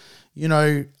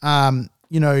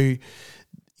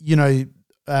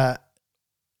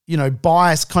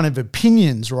 biased kind of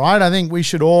opinions, right? I think we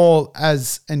should all,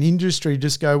 as an industry,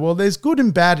 just go, well, there's good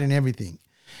and bad in everything.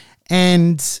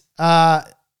 And,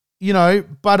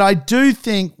 but I do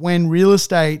think when real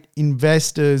estate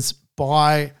investors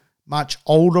buy much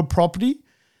older property,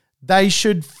 they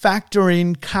should factor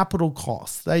in capital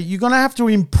costs. You're going to have to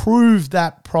improve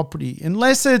that property.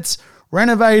 Unless it's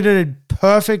renovated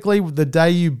perfectly the day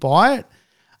you buy it,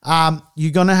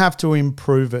 you're going to have to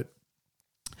improve it.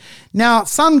 Now,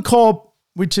 Suncorp,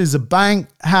 which is a bank,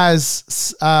 has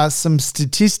some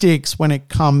statistics when it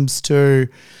comes to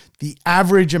the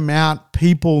average amount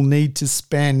people need to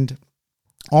spend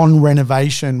on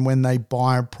renovation when they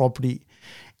buy a property.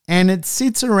 And it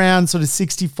sits around sort of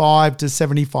 $65,000 to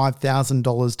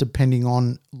 $75,000 depending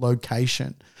on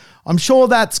location. I'm sure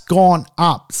that's gone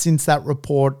up since that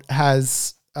report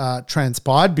has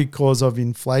transpired because of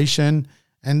inflation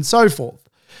and so forth.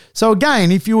 So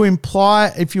again, if you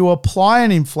apply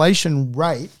an inflation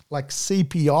rate like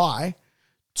CPI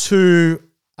to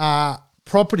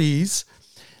properties,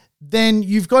 then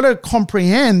you've got to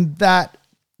comprehend that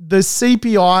the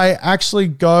CPI actually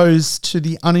goes to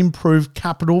the unimproved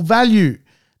capital value,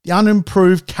 the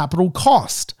unimproved capital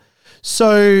cost.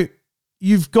 So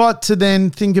you've got to then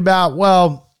think about,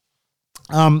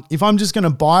 if I'm just going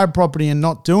to buy a property and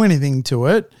not do anything to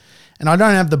it, and I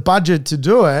don't have the budget to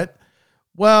do it,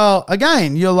 well,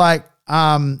 again, you're like,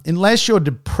 unless you're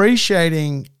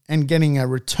depreciating and getting a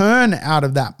return out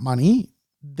of that money,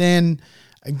 then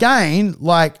again,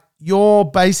 like, you're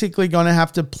basically going to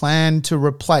have to plan to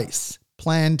replace.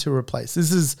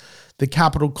 This is the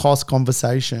capital cost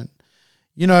conversation,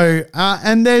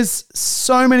 and there's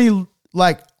so many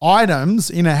like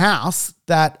items in a house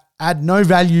that add no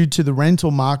value to the rental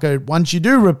market once you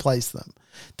do replace them.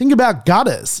 Think about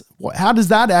gutters. How does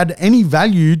that add any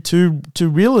value to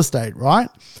real estate, right?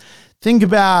 Think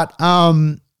about,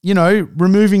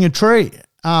 removing a tree.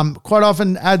 Quite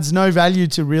often adds no value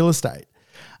to real estate.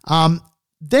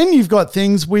 Then you've got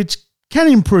things which can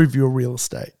improve your real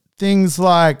estate. Things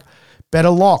like better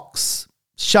locks,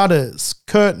 shutters,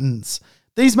 curtains.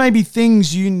 These may be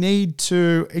things you need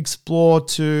to explore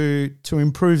to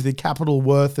improve the capital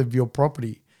worth of your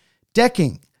property.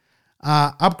 Decking,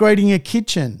 upgrading a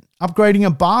kitchen, upgrading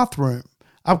a bathroom,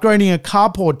 upgrading a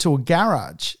carport to a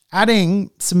garage,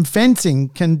 adding some fencing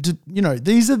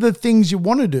these are the things you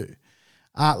want to do.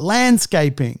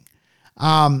 Landscaping,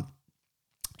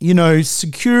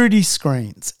 security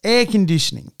screens, air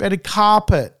conditioning, better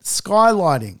carpet,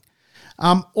 skylighting.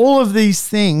 All of these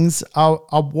things are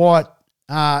what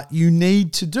you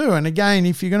need to do. And again,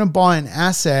 if you're going to buy an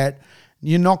asset,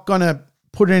 you're not going to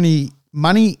put any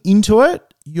money into it.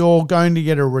 You're going to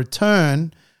get a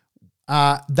return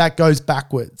that goes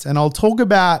backwards. And I'll talk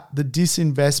about the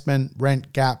disinvestment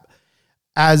rent gap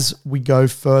as we go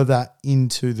further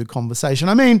into the conversation.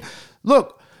 I mean,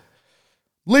 look,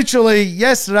 literally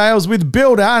yesterday I was with a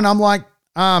builder and I'm like,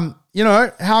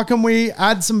 how can we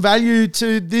add some value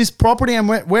to this property? And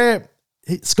we're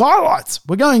skylights.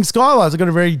 We're going skylights. I've got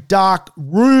a very dark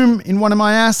room in one of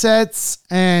my assets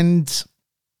and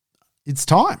it's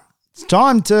time. It's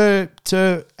time to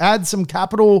add some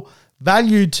capital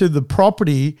value to the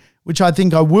property, which I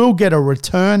think I will get a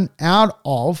return out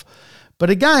of. But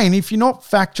again, if you're not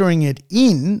factoring it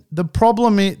in, the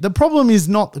problem is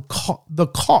not the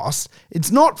cost.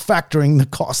 It's not factoring the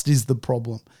cost is the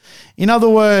problem. In other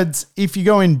words, if you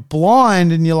go in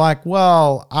blind and you're like,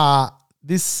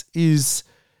 this is,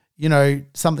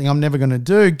 something I'm never going to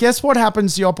do. Guess what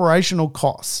happens to the operational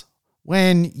costs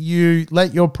when you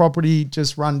let your property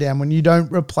just run down, when you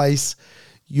don't replace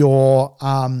your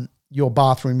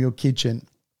bathroom, your kitchen?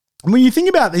 And when you think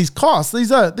about these costs,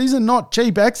 these are not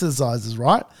cheap exercises,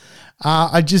 right?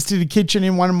 I just did a kitchen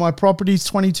in one of my properties,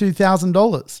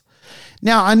 $22,000.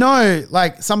 Now I know,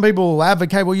 like, some people will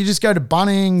advocate, well, you just go to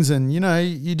Bunnings and you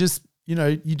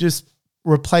just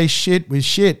replace shit with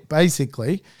shit,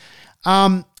 basically.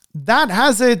 That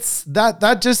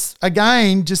just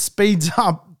again speeds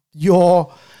up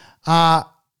your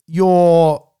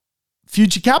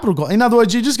future capital cost. In other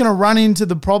words, you're just going to run into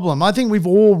the problem. I think we've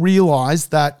all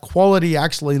realized that quality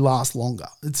actually lasts longer.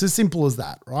 It's as simple as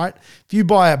that, right? If you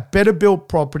buy a better built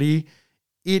property,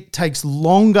 it takes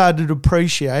longer to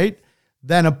depreciate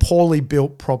than a poorly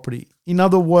built property. In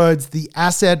other words, the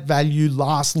asset value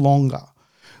lasts longer,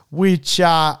 which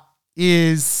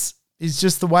is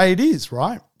just the way it is,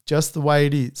 right? Just the way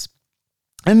it is.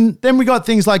 And then we got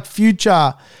things like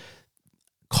future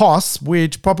costs,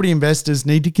 which property investors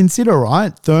need to consider,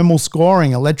 right? Thermal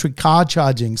scoring, electric car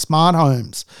charging, smart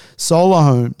homes, solar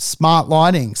homes, smart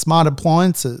lighting, smart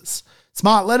appliances,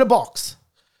 smart letterbox.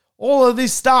 All of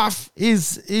this stuff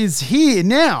is here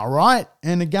now, right?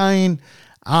 And again,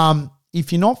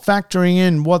 if you're not factoring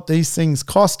in what these things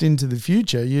cost into the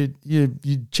future, you're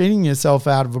cheating yourself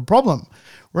out of a problem.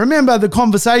 Remember the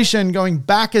conversation going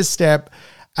back a step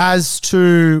as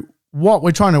to what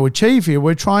we're trying to achieve here.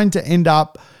 We're trying to end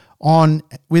up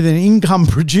with an income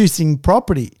producing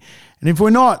property. And if we're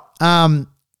not,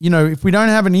 if we don't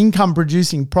have an income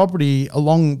producing property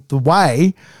along the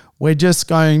way, it's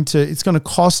going to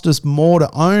cost us more to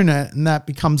own it. And that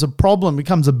becomes a problem,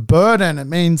 becomes a burden. It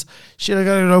means, shit, I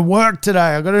got to go to work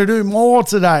today. I got to do more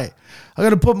today. I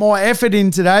got to put more effort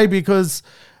in today because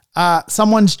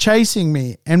someone's chasing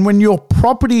me. And when your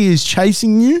property is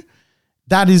chasing you,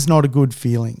 that is not a good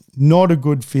feeling. Not a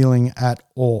good feeling at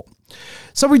all.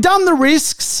 So we've done the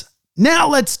risks. Now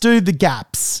let's do the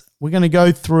gaps. We're going to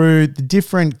go through the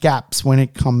different gaps when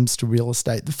it comes to real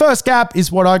estate. The first gap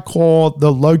is what I call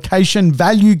the location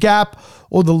value gap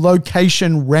or the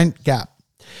location rent gap.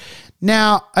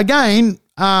 Now, again,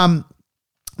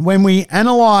 when we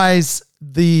analyze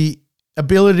the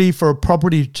ability for a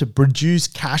property to produce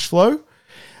cash flow,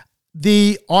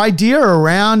 the idea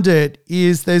around it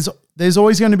is there's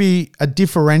always going to be a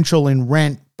differential in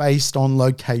rent based on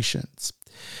locations.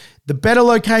 The better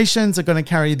locations are going to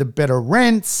carry the better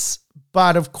rents,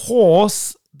 but of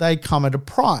course they come at a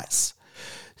price.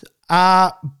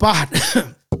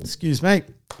 Excuse me.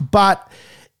 But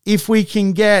if we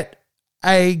can get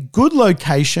a good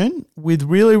location with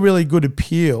really, really good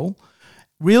appeal,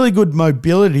 really good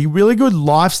mobility, really good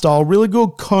lifestyle, really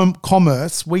good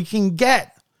commerce, we can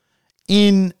get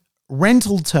in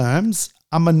rental terms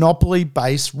a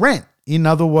monopoly-based rent. In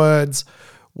other words,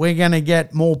 we're going to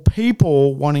get more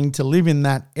people wanting to live in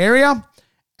that area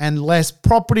and less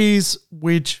properties,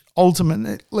 which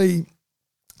ultimately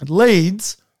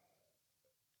leads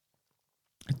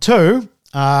to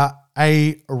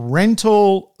a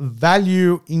rental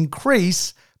value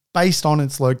increase based on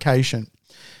its location.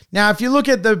 Now, if you look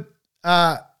at the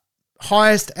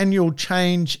highest annual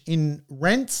change in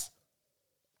rents,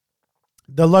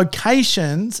 the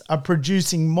locations are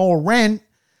producing more rent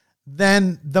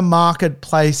than the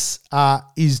marketplace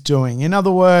is doing. In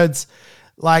other words,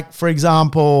 like, for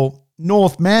example,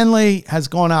 North Manly has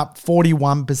gone up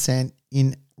 41%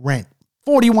 in rent.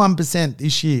 41%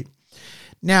 this year.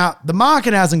 Now, the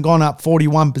market hasn't gone up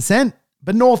 41%,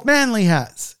 but North Manly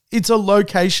has. It's a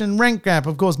location rent gap.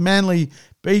 Of course, Manly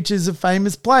Beach is a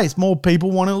famous place. More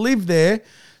people want to live there.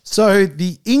 So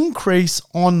the increase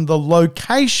on the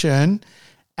location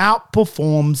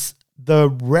outperforms the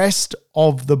rest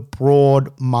of the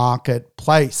broad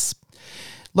marketplace.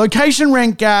 Location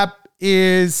rent gap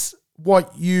is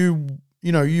what you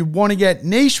want to get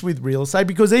niche with real estate,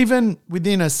 because even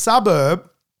within a suburb,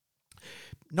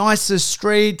 nicer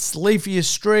streets, leafier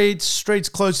streets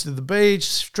close to the beach,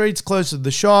 streets close to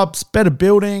the shops, better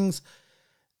buildings,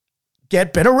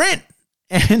 get better rent.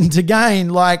 And again,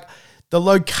 like, the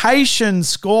location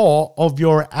score of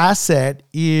your asset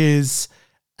is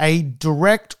a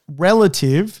direct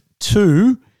relative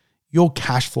to your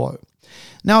cash flow.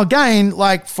 Now, again,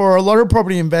 like, for a lot of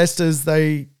property investors,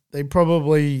 they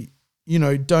probably,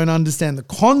 don't understand the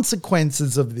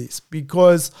consequences of this,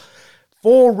 because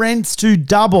for rents to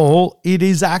double, it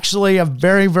is actually a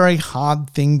very, very hard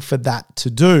thing for that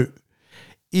to do.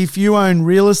 If you own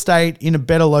real estate in a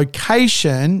better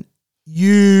location,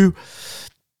 you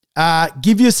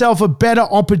give yourself a better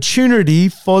opportunity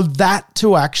for that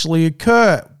to actually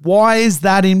occur. Why is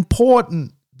that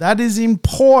important? That is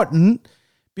important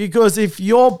because if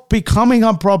you're becoming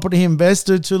a property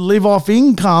investor to live off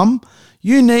income,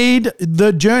 you need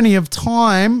the journey of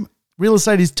time. Real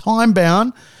estate is time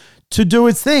bound to do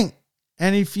its thing.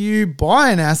 And if you buy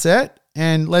an asset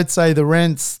and let's say the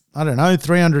rent's,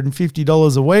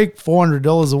 $350 a week,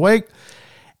 $400 a week,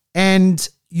 and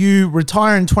you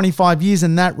retire in 25 years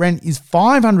and that rent is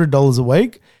 $500 a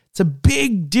week, it's a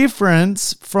big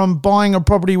difference from buying a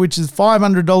property which is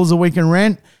 $500 a week in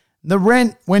rent. The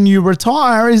rent when you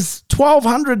retire is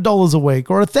 $1,200 a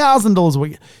week or $1,000 a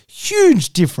week.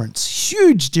 Huge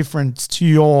difference to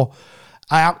your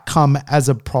outcome as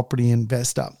a property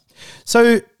investor.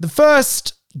 So the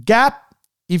first gap,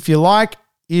 if you like,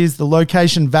 is the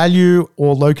location value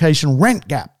or location rent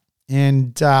gap.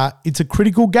 And it's a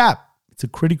critical gap.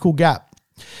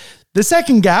 The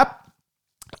second gap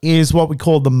is what we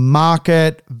call the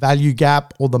market value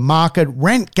gap or the market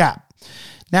rent gap.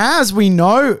 Now, as we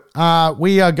know,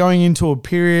 we are going into a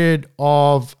period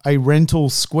of a rental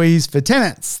squeeze for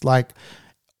tenants. Like,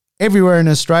 everywhere in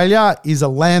Australia is a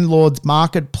landlord's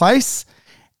marketplace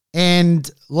and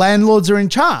landlords are in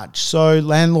charge. So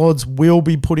landlords will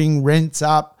be putting rents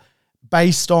up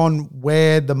based on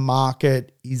where the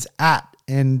market is at.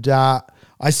 And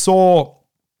I saw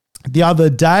the other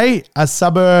day, a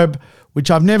suburb which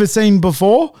I've never seen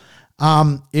before.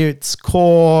 It's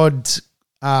called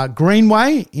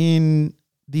Greenway in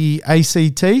the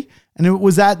ACT, and it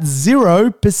was at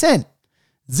 0%.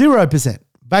 0%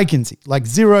 vacancy, like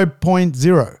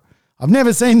 0.0. I've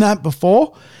never seen that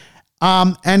before.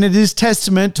 And it is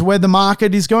testament to where the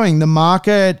market is going. The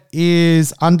market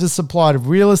is undersupplied of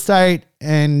real estate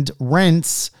and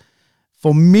rents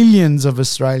for millions of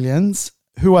Australians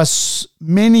who are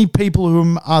many people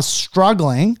who are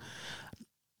struggling.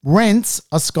 Rents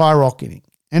are skyrocketing.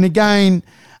 And again,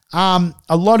 a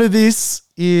lot of this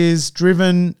is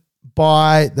driven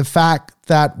by the fact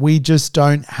that we just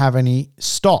don't have any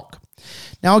stock.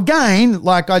 Now, again,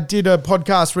 like I did a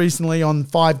podcast recently on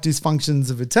 5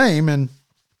 dysfunctions of a team, and,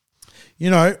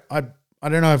 you know, I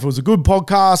don't know if it was a good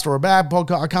podcast or a bad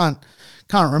podcast. I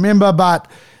can't remember, but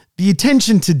the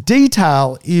attention to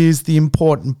detail is the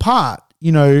important part.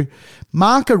 You know,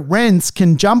 market rents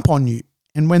can jump on you.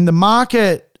 And when the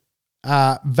market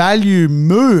value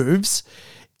moves,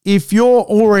 if you're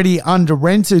already under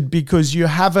rented because you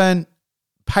haven't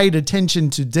paid attention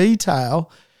to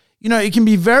detail, you know, it can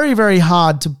be very, very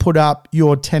hard to put up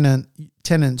your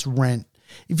tenant's rent.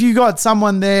 If you got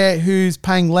someone there who's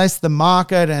paying less than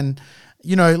market and,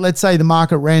 you know, let's say the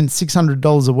market rent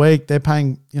 $600 a week, they're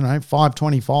paying, you know,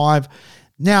 $525.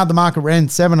 Now the market rent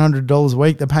 $700 a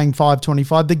week, they're paying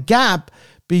 $525. The gap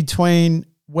between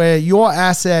where your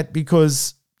asset,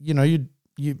 because, you know,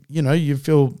 you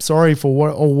feel sorry for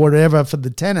whatever for the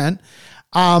tenant,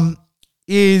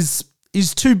 is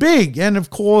too big. And of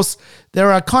course,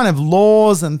 there are kind of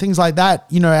laws and things like that,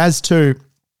 you know, as to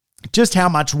just how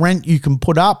much rent you can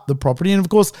put up the property. And of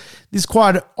course, this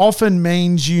quite often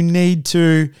means you need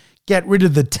to get rid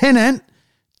of the tenant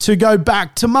to go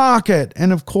back to market.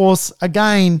 And of course,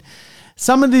 again,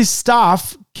 some of this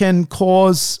stuff can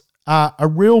cause a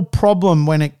real problem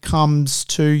when it comes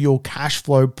to your cash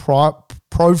flow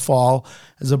profile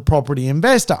as a property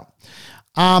investor.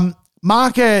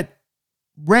 Market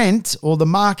rent, or the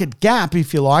market gap,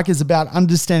 if you like, is about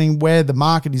understanding where the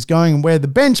market is going and where the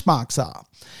benchmarks are.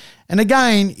 And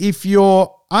again, if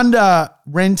you're under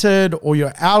rented or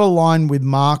you're out of line with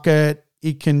market,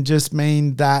 it can just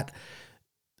mean that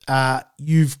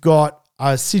you've got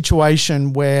a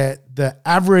situation where the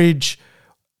average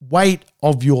weight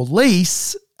of your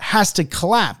lease has to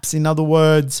collapse. In other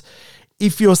words,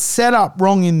 if you're set up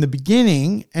wrong in the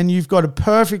beginning and you've got a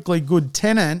perfectly good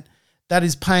tenant that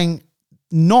is paying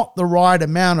not the right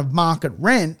amount of market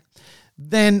rent,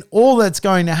 then all that's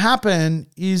going to happen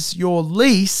is your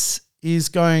lease is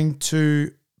going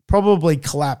to probably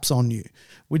collapse on you,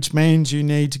 which means you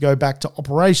need to go back to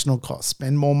operational costs,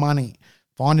 spend more money,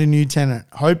 find a new tenant,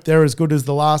 hope they're as good as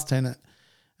the last tenant.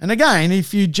 And again,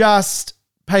 if you just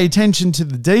pay attention to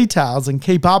the details and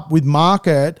keep up with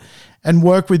market and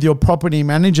work with your property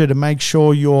manager to make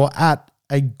sure you're at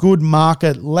a good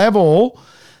market level,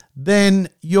 then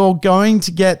you're going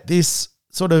to get this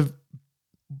sort of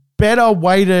better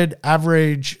weighted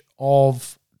average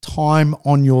of time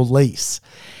on your lease.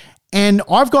 And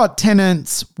I've got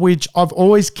tenants which I've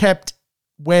always kept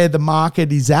where the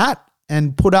market is at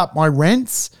and put up my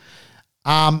rents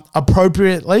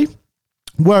appropriately.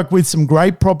 Work with some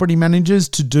great property managers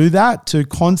to do that, to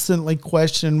constantly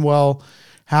question, well,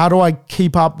 how do I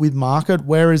keep up with market?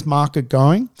 Where is market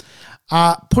going?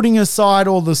 Putting aside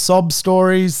all the sob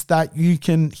stories that you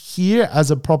can hear as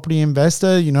a property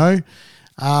investor, and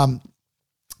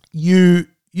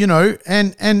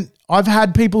I've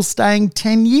had people staying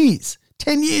 10 years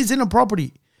in a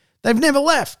property. They've never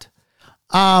left.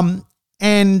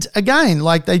 And again,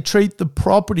 like they treat the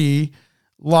property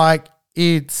like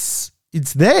it's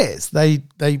theirs. They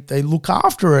look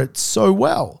after it so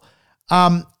well.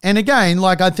 And again,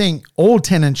 like I think all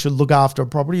tenants should look after a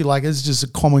property. Like it's just a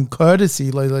common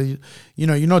courtesy. Like,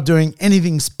 you're not doing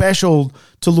anything special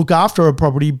to look after a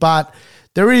property, but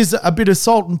there is a bit of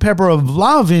salt and pepper of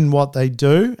love in what they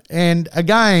do. And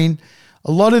again,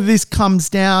 a lot of this comes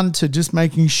down to just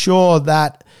making sure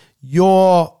that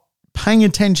you're paying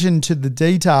attention to the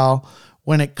detail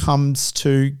when it comes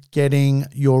to getting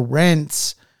your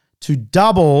rents to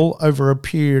double over a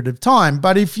period of time.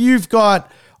 But if you've got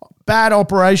bad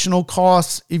operational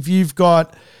costs, if you've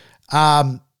got,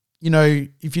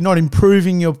 if you're not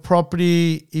improving your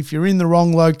property, if you're in the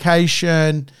wrong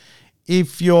location,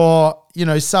 if you're,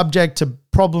 subject to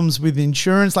problems with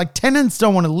insurance, like tenants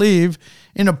don't want to live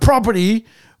in a property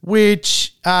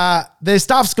which their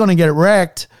stuff's going to get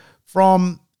wrecked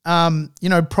from,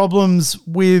 problems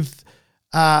with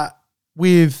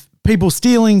people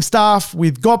stealing stuff,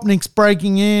 with Gopniks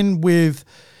breaking in, with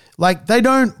Like, they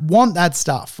don't want that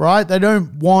stuff, right? They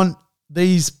don't want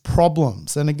these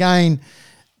problems. And again,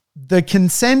 the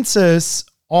consensus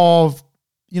of,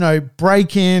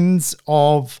 break-ins,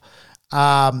 of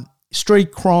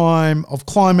street crime, of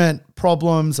climate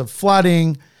problems, of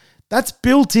flooding, that's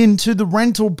built into the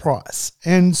rental price.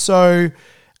 And so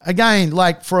again,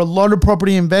 like for a lot of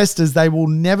property investors, they will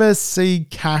never see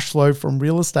cash flow from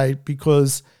real estate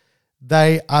because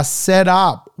they are set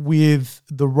up with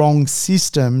the wrong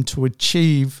system to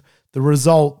achieve the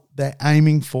result they're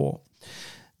aiming for.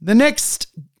 The next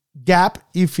gap,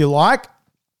 if you like,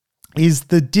 is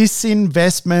the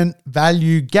disinvestment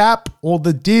value gap, or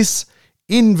the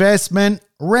disinvestment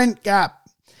rent gap.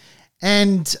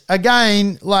 And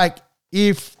again, like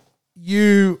if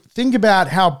you think about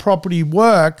how property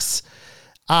works,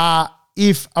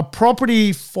 if a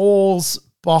property falls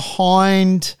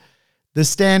behind the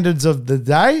standards of the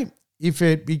day, if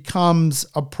it becomes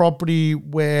a property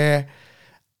where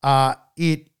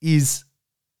it is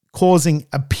causing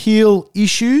appeal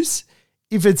issues,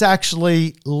 if it's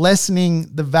actually lessening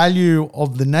the value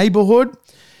of the neighborhood,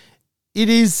 it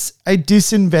is a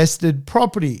disinvested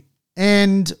property.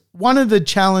 And one of the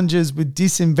challenges with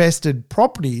disinvested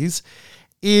properties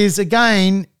is,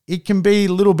 again, it can be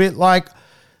a little bit like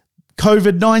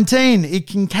COVID-19. It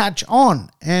can catch on.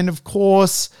 And of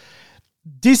course,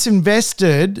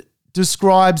 disinvested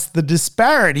describes the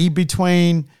disparity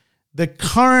between the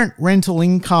current rental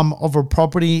income of a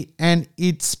property and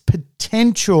its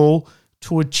potential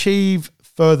to achieve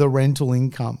further rental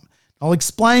income. I'll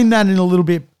explain that in a little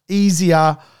bit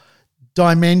easier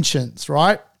dimensions,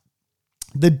 right?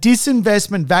 The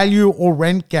disinvestment value or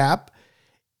rent gap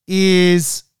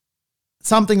is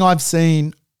something I've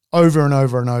seen over and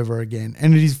over and over again,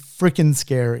 and it is freaking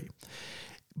scary.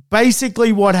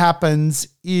 Basically, what happens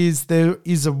is there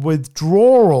is a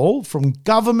withdrawal from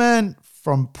government,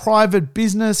 from private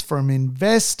business, from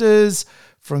investors,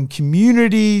 from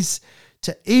communities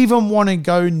to even want to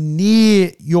go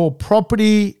near your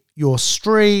property, your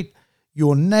street,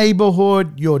 your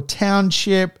neighborhood, your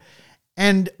township.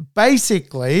 And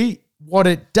basically what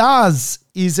it does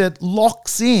is it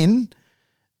locks in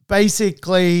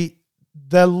basically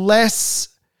the less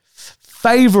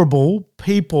favorable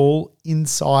people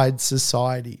inside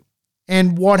society.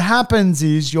 And what happens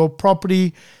is your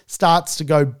property starts to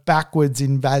go backwards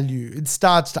in value. It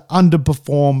starts to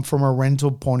underperform from a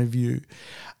rental point of view.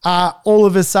 All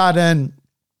of a sudden,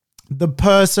 the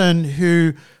person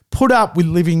who put up with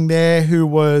living there, who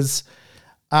was,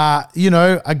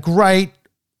 a great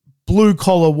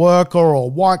blue-collar worker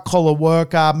or white-collar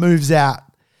worker, moves out.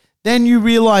 Then you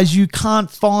realize you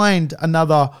can't find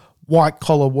another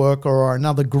white-collar worker or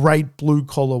another great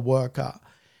blue-collar worker.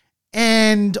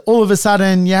 And all of a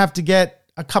sudden, you have to get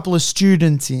a couple of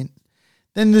students in.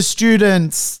 Then the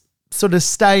students sort of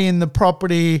stay in the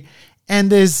property,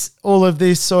 and there's all of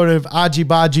this sort of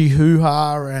argy-bargy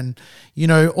hoo-ha, and,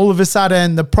 all of a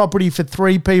sudden the property for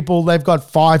 3 people, they've got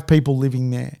 5 people living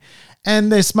there.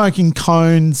 And they're smoking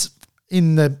cones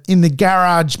in the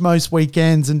garage most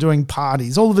weekends and doing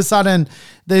parties. All of a sudden,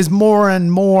 there's more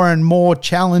and more and more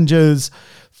challenges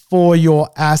for your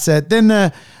asset.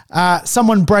 Then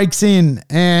someone breaks in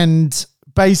and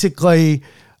basically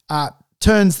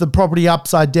turns the property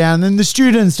upside down, and the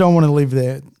students don't want to live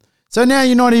there. So now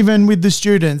you're not even with the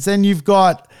students. Then you've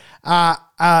got,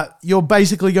 you're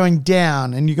basically going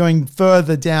down, and you're going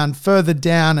further down,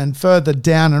 and further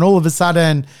down. And all of a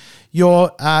sudden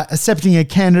you're accepting a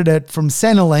candidate from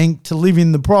Centrelink to live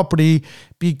in the property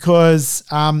because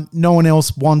no one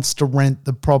else wants to rent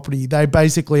the property. They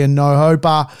basically are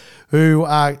no-hoper who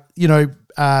are,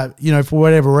 for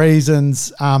whatever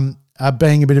reasons, are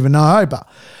being a bit of a no-hoper.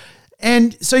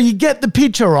 And so you get the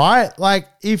picture, right? Like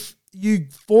if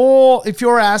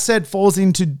your asset falls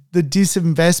into the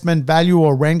disinvestment value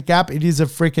or rent gap, it is a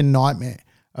freaking nightmare.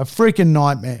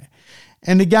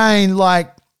 And again,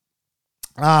 like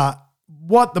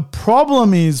what the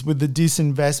problem is with the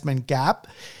disinvestment gap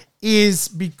is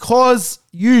because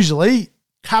usually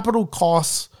capital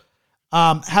costs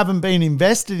haven't been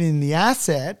invested in the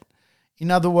asset.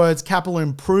 In other words, capital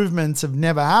improvements have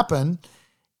never happened.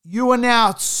 You are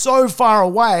now so far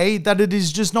away that it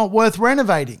is just not worth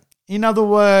renovating. In other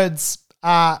words,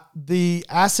 the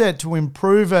asset to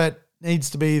improve it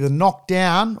needs to be either knocked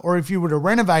down, or if you were to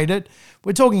renovate it,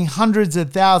 we're talking hundreds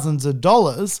of thousands of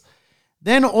dollars.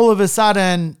 Then all of a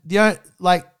sudden, the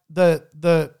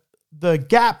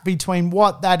gap between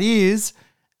what that is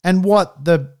and what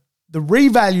the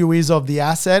revalue is of the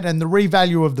asset and the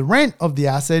revalue of the rent of the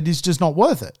asset is just not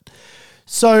worth it.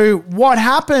 So what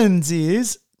happens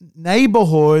is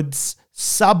neighborhoods,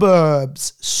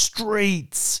 suburbs,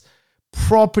 streets,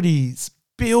 properties,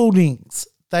 buildings,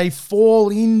 they fall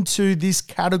into this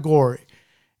category.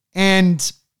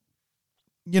 And,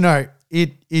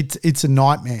 it's a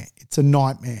nightmare. It's a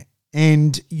nightmare.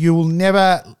 And you'll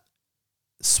never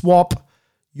swap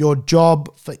your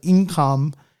job for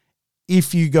income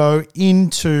if you go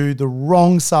into the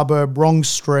wrong suburb, wrong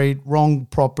street, wrong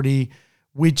property,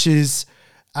 which is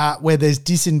where there's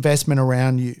disinvestment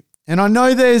around you. And I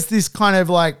know there's this kind of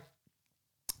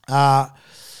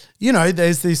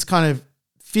there's this kind of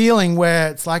feeling where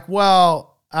it's like,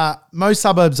 well, most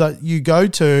suburbs that you go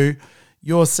to,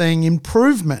 you're seeing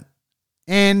improvement.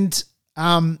 And,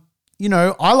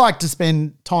 I like to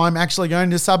spend time actually going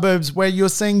to suburbs where you're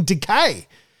seeing decay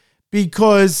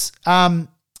because, at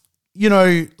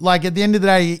the end of the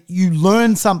day, you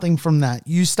learn something from that.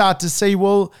 You start to see,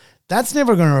 well, that's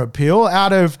never going to appeal.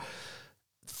 Out of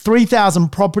 3,000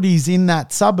 properties in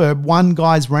that suburb, one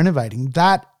guy's renovating.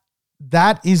 That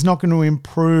is not going to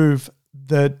improve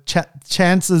the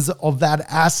chances of that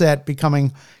asset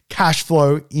becoming cash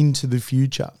flow into the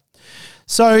future.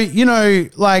 So,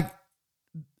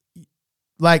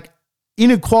 like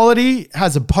inequality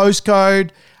has a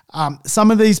postcode.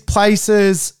 Some of these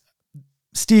places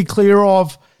steer clear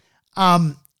of.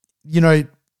 Don't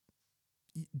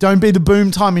be the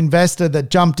boom time investor that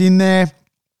jumped in there.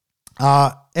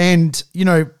 The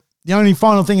only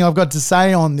final thing I've got to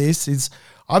say on this is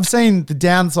I've seen the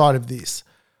downside of this.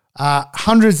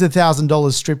 Hundreds of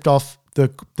 $1,000s stripped off the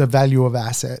value of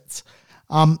assets.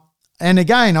 And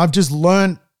again, I've just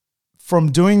learned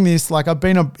from doing this. Like I've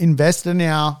been an investor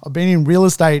now. I've been in real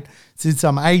estate since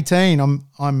I'm 18.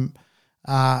 I'm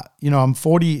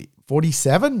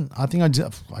 47. I think I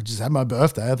just had my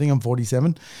birthday. I think I'm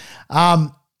 47.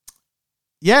 I've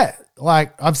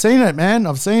seen it, man.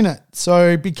 I've seen it.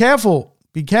 So be careful.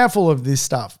 Be careful of this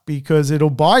stuff because it'll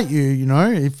bite you,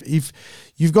 if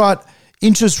you've got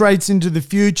interest rates into the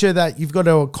future that you've got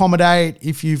to accommodate,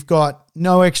 if you've got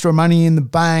no extra money in the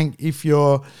bank, if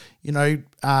you're,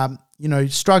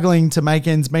 struggling to make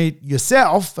ends meet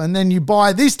yourself, and then you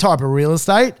buy this type of real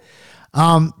estate,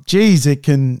 it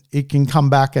can come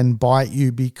back and bite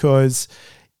you because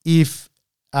if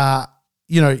that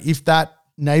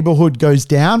neighborhood goes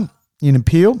down in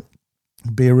appeal,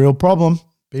 it'll be a real problem.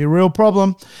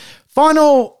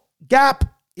 Final gap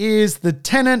is the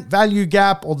tenant value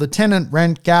gap or the tenant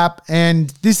rent gap. And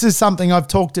this is something I've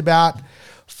talked about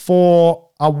for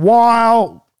a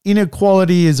while.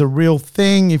 Inequality is a real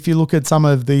thing. If you look at some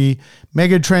of the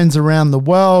mega trends around the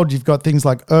world, you've got things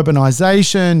like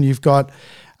urbanization, you've got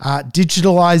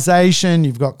digitalization,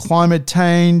 you've got climate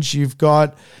change, you've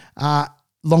got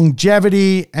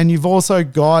longevity, and you've also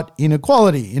got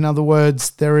inequality. In other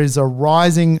words, there is a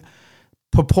rising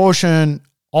proportion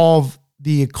of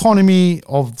the economy,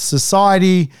 of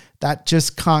society that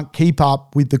just can't keep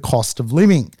up with the cost of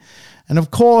living. And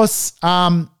of course,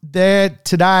 there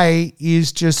today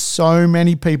is just so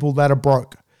many people that are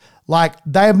broke. Like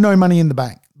they have no money in the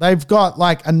bank. They've got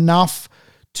like enough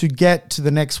to get to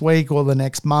the next week or the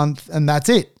next month, and that's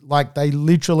it. Like they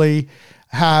literally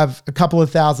have a couple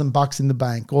of $1,000 in the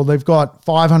bank, or they've got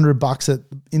 $500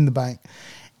 in the bank.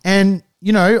 And,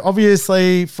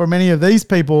 obviously for many of these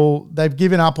people, they've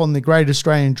given up on the great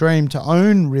Australian dream to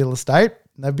own real estate.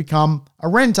 They've become a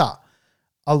renter,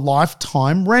 a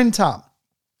lifetime renter.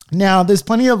 Now, there's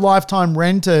plenty of lifetime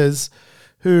renters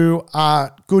who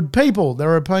are good people.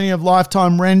 There are plenty of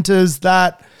lifetime renters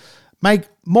that make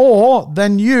more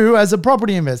than you as a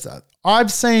property investor.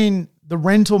 I've seen the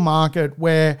rental market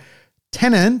where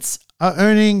tenants are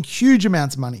earning huge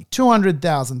amounts of money,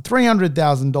 $200,000,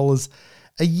 $300,000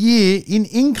 a year in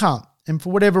income. And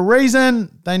for whatever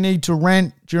reason, they need to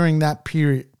rent during that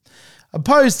period.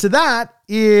 Opposed to that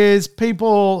is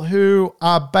people who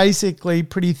are basically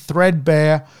pretty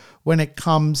threadbare when it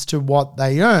comes to what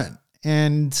they earn.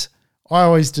 And I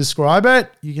always describe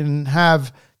it. You can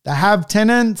have the have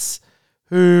tenants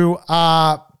who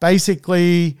are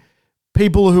basically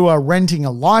people who are renting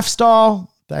a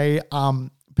lifestyle. They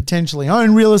potentially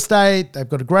own real estate. They've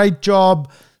got a great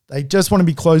job. They just want to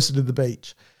be closer to the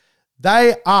beach.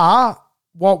 They are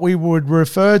what we would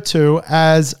refer to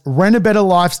as rent a better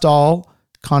lifestyle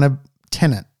kind of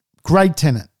tenant, great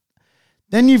tenant.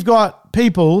 Then you've got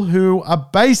people who are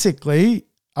basically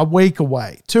a week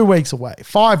away, 2 weeks away,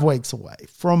 5 weeks away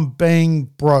from being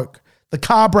broke. The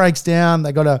car breaks down.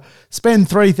 They got to spend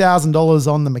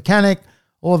 $3,000 on the mechanic.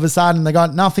 All of a sudden, they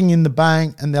got nothing in the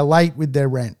bank and they're late with their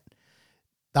rent.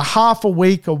 The half a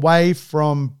week away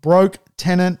from broke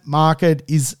tenant market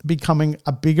is becoming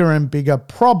a bigger and bigger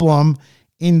problem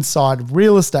inside of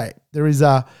real estate. There is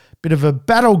a bit of a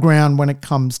battleground when it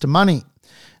comes to money.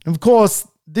 And of course,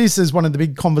 this is one of the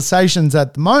big conversations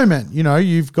at the moment. You know,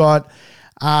 you've got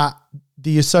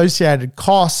the associated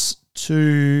costs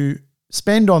to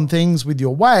spend on things with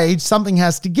your wage. Something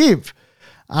has to give.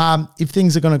 If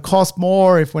things are going to cost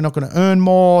more, if we're not going to earn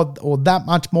more or that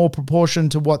much more proportion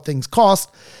to what things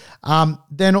cost,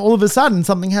 then all of a sudden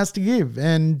something has to give.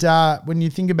 And when you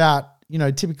think about, you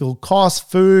know, typical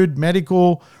costs, food,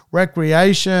 medical,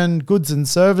 recreation, goods and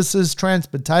services,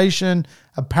 transportation,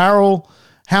 apparel,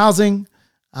 housing,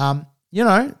 you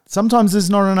know, sometimes there's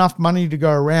not enough money to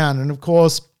go around. And of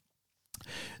course,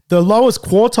 the lowest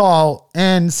quartile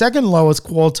and second lowest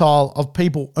quartile of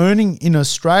people earning in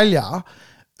Australia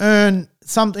earn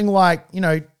something like, you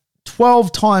know,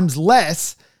 12 times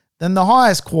less than the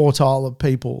highest quartile of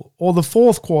people or the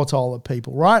fourth quartile of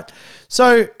people, right?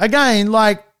 So again,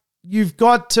 like, you've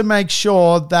got to make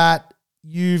sure that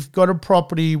you've got a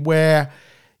property where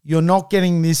you're not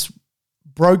getting this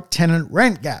broke tenant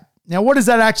rent gap. Now, what does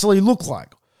that actually look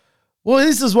like? Well,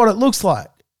 this is what it looks like.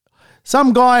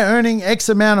 Some guy earning X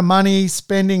amount of money,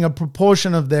 spending a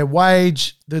proportion of their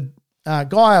wage, the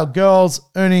guy or girls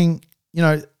earning, you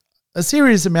know, a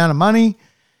serious amount of money,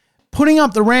 putting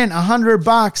up the rent $100,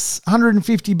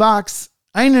 $150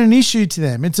 ain't an issue to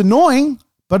them. It's annoying,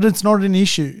 but it's not an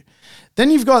issue. Then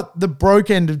you've got the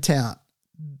broke end of town.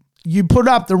 You put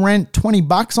up the rent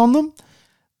 $20 on them.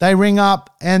 They ring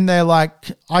up and they're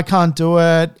like, I can't do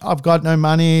it. I've got no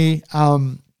money.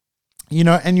 You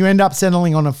know, and you end up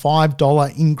settling on a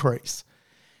 $5 increase.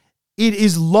 It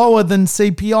is lower than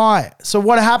CPI. So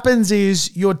what happens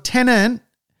is your tenant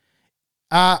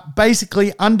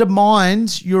basically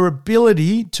undermines your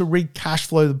ability to re-cash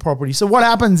flow the property. So what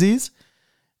happens is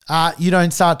you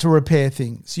don't start to repair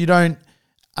things. You don't,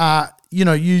 you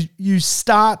know, you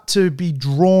start to be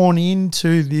drawn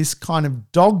into this kind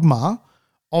of dogma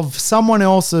of someone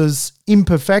else's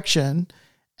imperfection,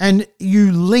 and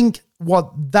you link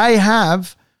what they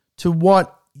have to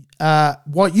what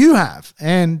you have,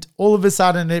 and all of a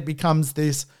sudden it becomes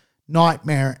this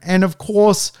nightmare. And of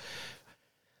course,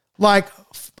 like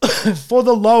for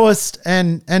the lowest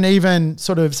and even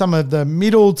sort of some of the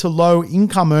middle to low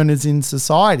income earners in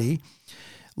society,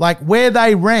 like where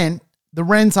they rent, the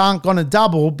rents aren't going to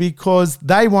double because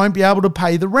they won't be able to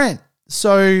pay the rent.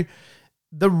 So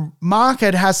the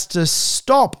market has to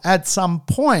stop at some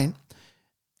point.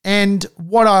 And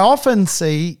what I often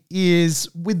see is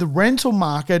with the rental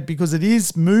market, because it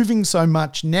is moving so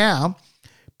much now,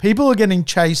 people are getting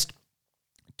chased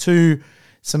to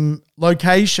some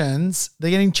locations.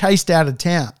 They're getting chased out of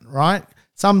town, right?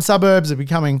 Some suburbs are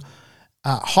becoming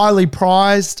highly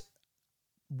prized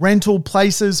rental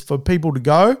places for people to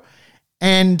go.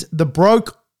 And the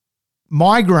broke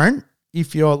migrant,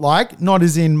 if you're like, not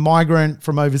as in migrant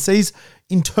from overseas,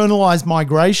 internalized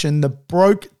migration, the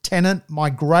broke tenant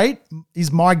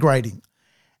is migrating.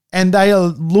 And they are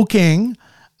looking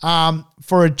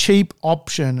for a cheap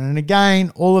option. And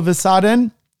again, all of a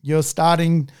sudden, you're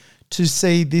starting to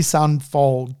see this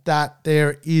unfold, that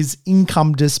there is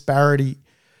income disparity.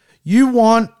 You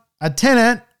want a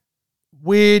tenant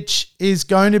which is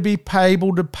going to be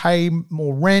able to pay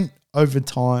more rent over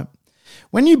time.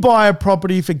 When you buy a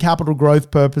property for capital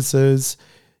growth purposes,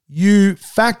 you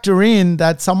factor in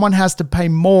that someone has to pay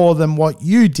more than what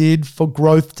you did for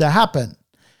growth to happen.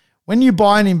 When you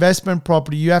buy an investment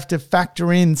property, you have to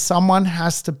factor in someone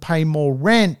has to pay more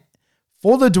rent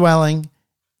for the dwelling,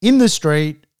 in the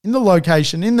street, in the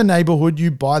location, in the neighborhood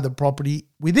you buy the property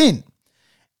within.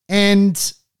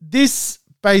 And this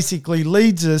basically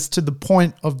leads us to the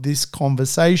point of this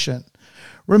conversation.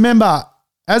 Remember,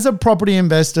 as a property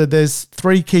investor, there's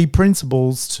 3 key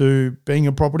principles to being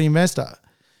a property investor.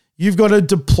 You've got to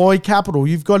deploy capital.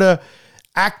 You've got to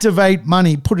activate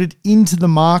money, put it into the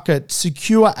market,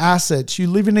 secure assets. You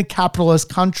live in a capitalist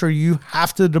country. You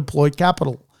have to deploy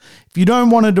capital. If you don't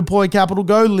want to deploy capital,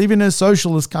 go live in a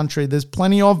socialist country. There's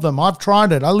plenty of them. I've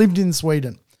tried it. I lived in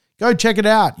Sweden. Go check it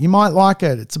out. You might like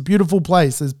it. It's a beautiful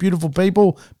place. There's beautiful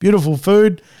people, beautiful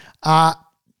food.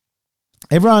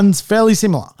 Everyone's fairly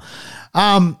similar.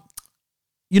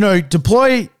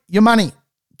 Deploy your money.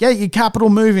 Get your capital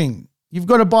moving. You've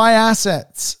got to buy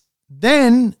assets.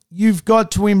 Then you've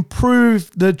got to improve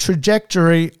the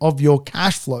trajectory of your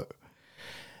cash flow.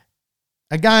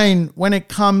 Again, when it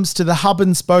comes to the hub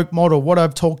and spoke model, what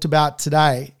I've talked about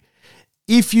today,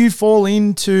 if you fall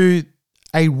into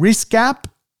a risk gap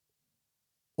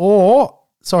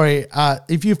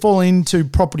if you fall into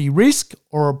property risk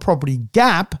or a property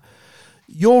gap,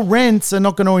 your rents are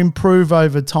not going to improve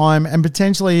over time, and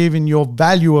potentially even your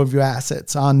value of your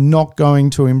assets are not going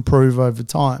to improve over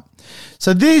time.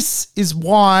 So this is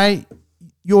why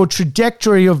your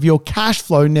trajectory of your cash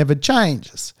flow never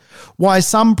changes. Why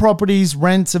some properties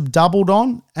rents have doubled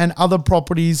on and other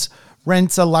properties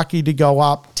rents are lucky to go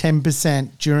up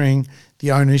 10% during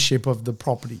the ownership of the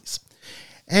properties.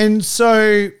 And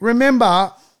so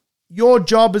remember, your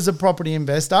job as a property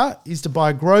investor is to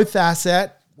buy a growth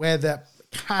asset where the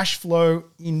cash flow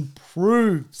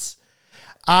improves.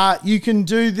 You can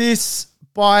do this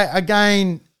by,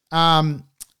 again,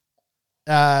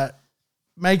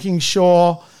 making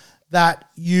sure that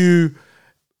you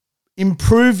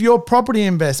improve your property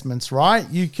investments, right?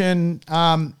 You can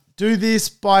do this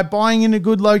by buying in a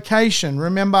good location.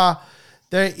 Remember,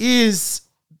 there is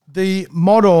the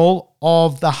model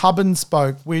of the hub and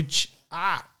spoke, which,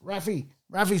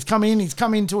 Rafi's come in. He's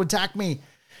come in to attack me.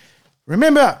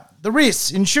 Remember the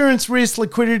risks: insurance risk,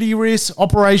 liquidity risk,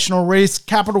 operational risk,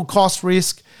 capital cost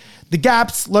risk, the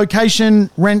gaps: location,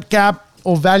 rent gap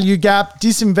or value gap,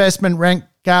 disinvestment rent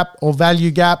gap or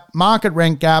value gap, market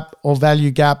rent gap or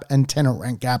value gap, and tenant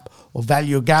rent gap or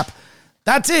value gap.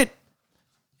 That's it.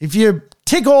 If you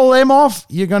tick all them off,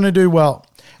 you're going to do well.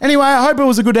 Anyway, I hope it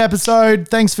was a good episode.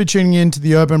 Thanks for tuning in to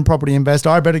the Urban Property Investor.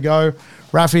 I better go.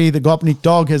 Rafi, the Gopnik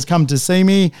dog, has come to see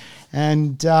me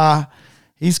and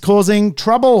he's causing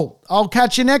trouble. I'll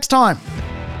catch you next time.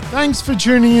 Thanks for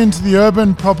tuning in to the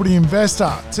Urban Property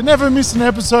Investor. To never miss an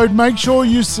episode, make sure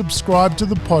you subscribe to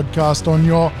the podcast on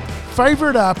your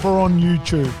favorite app or on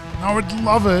YouTube. I would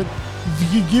love it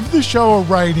if you could give the show a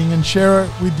rating and share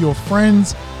it with your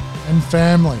friends and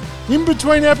family. In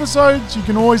between episodes, you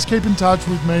can always keep in touch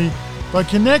with me by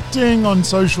connecting on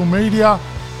social media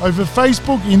over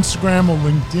Facebook, Instagram, or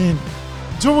LinkedIn.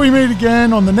 Until we meet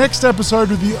again on the next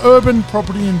episode of the Urban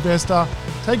Property Investor,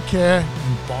 take care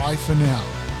and bye for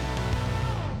now.